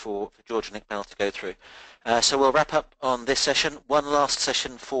there for George and Iqbal to go through. So we'll wrap up on this session. One last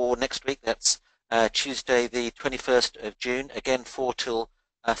session for next week. That's Tuesday, the 21st of June. Again, 4 till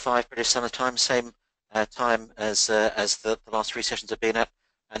 5 British Summer Time, same time as the last 3 sessions have been at.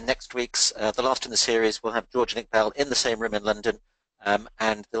 And next week's, the last in the series, we'll have George and Iqbal in the same room in London,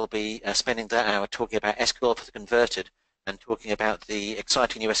 and they'll be spending that hour talking about SQL for the converted, and talking about the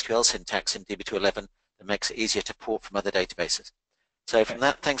exciting new SQL syntax in DB211 that makes it easier to port from other databases. So from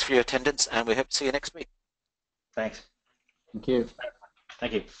that, thanks for your attendance, and we hope to see you next week. Thanks. Thank you.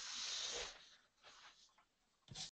 Thank you.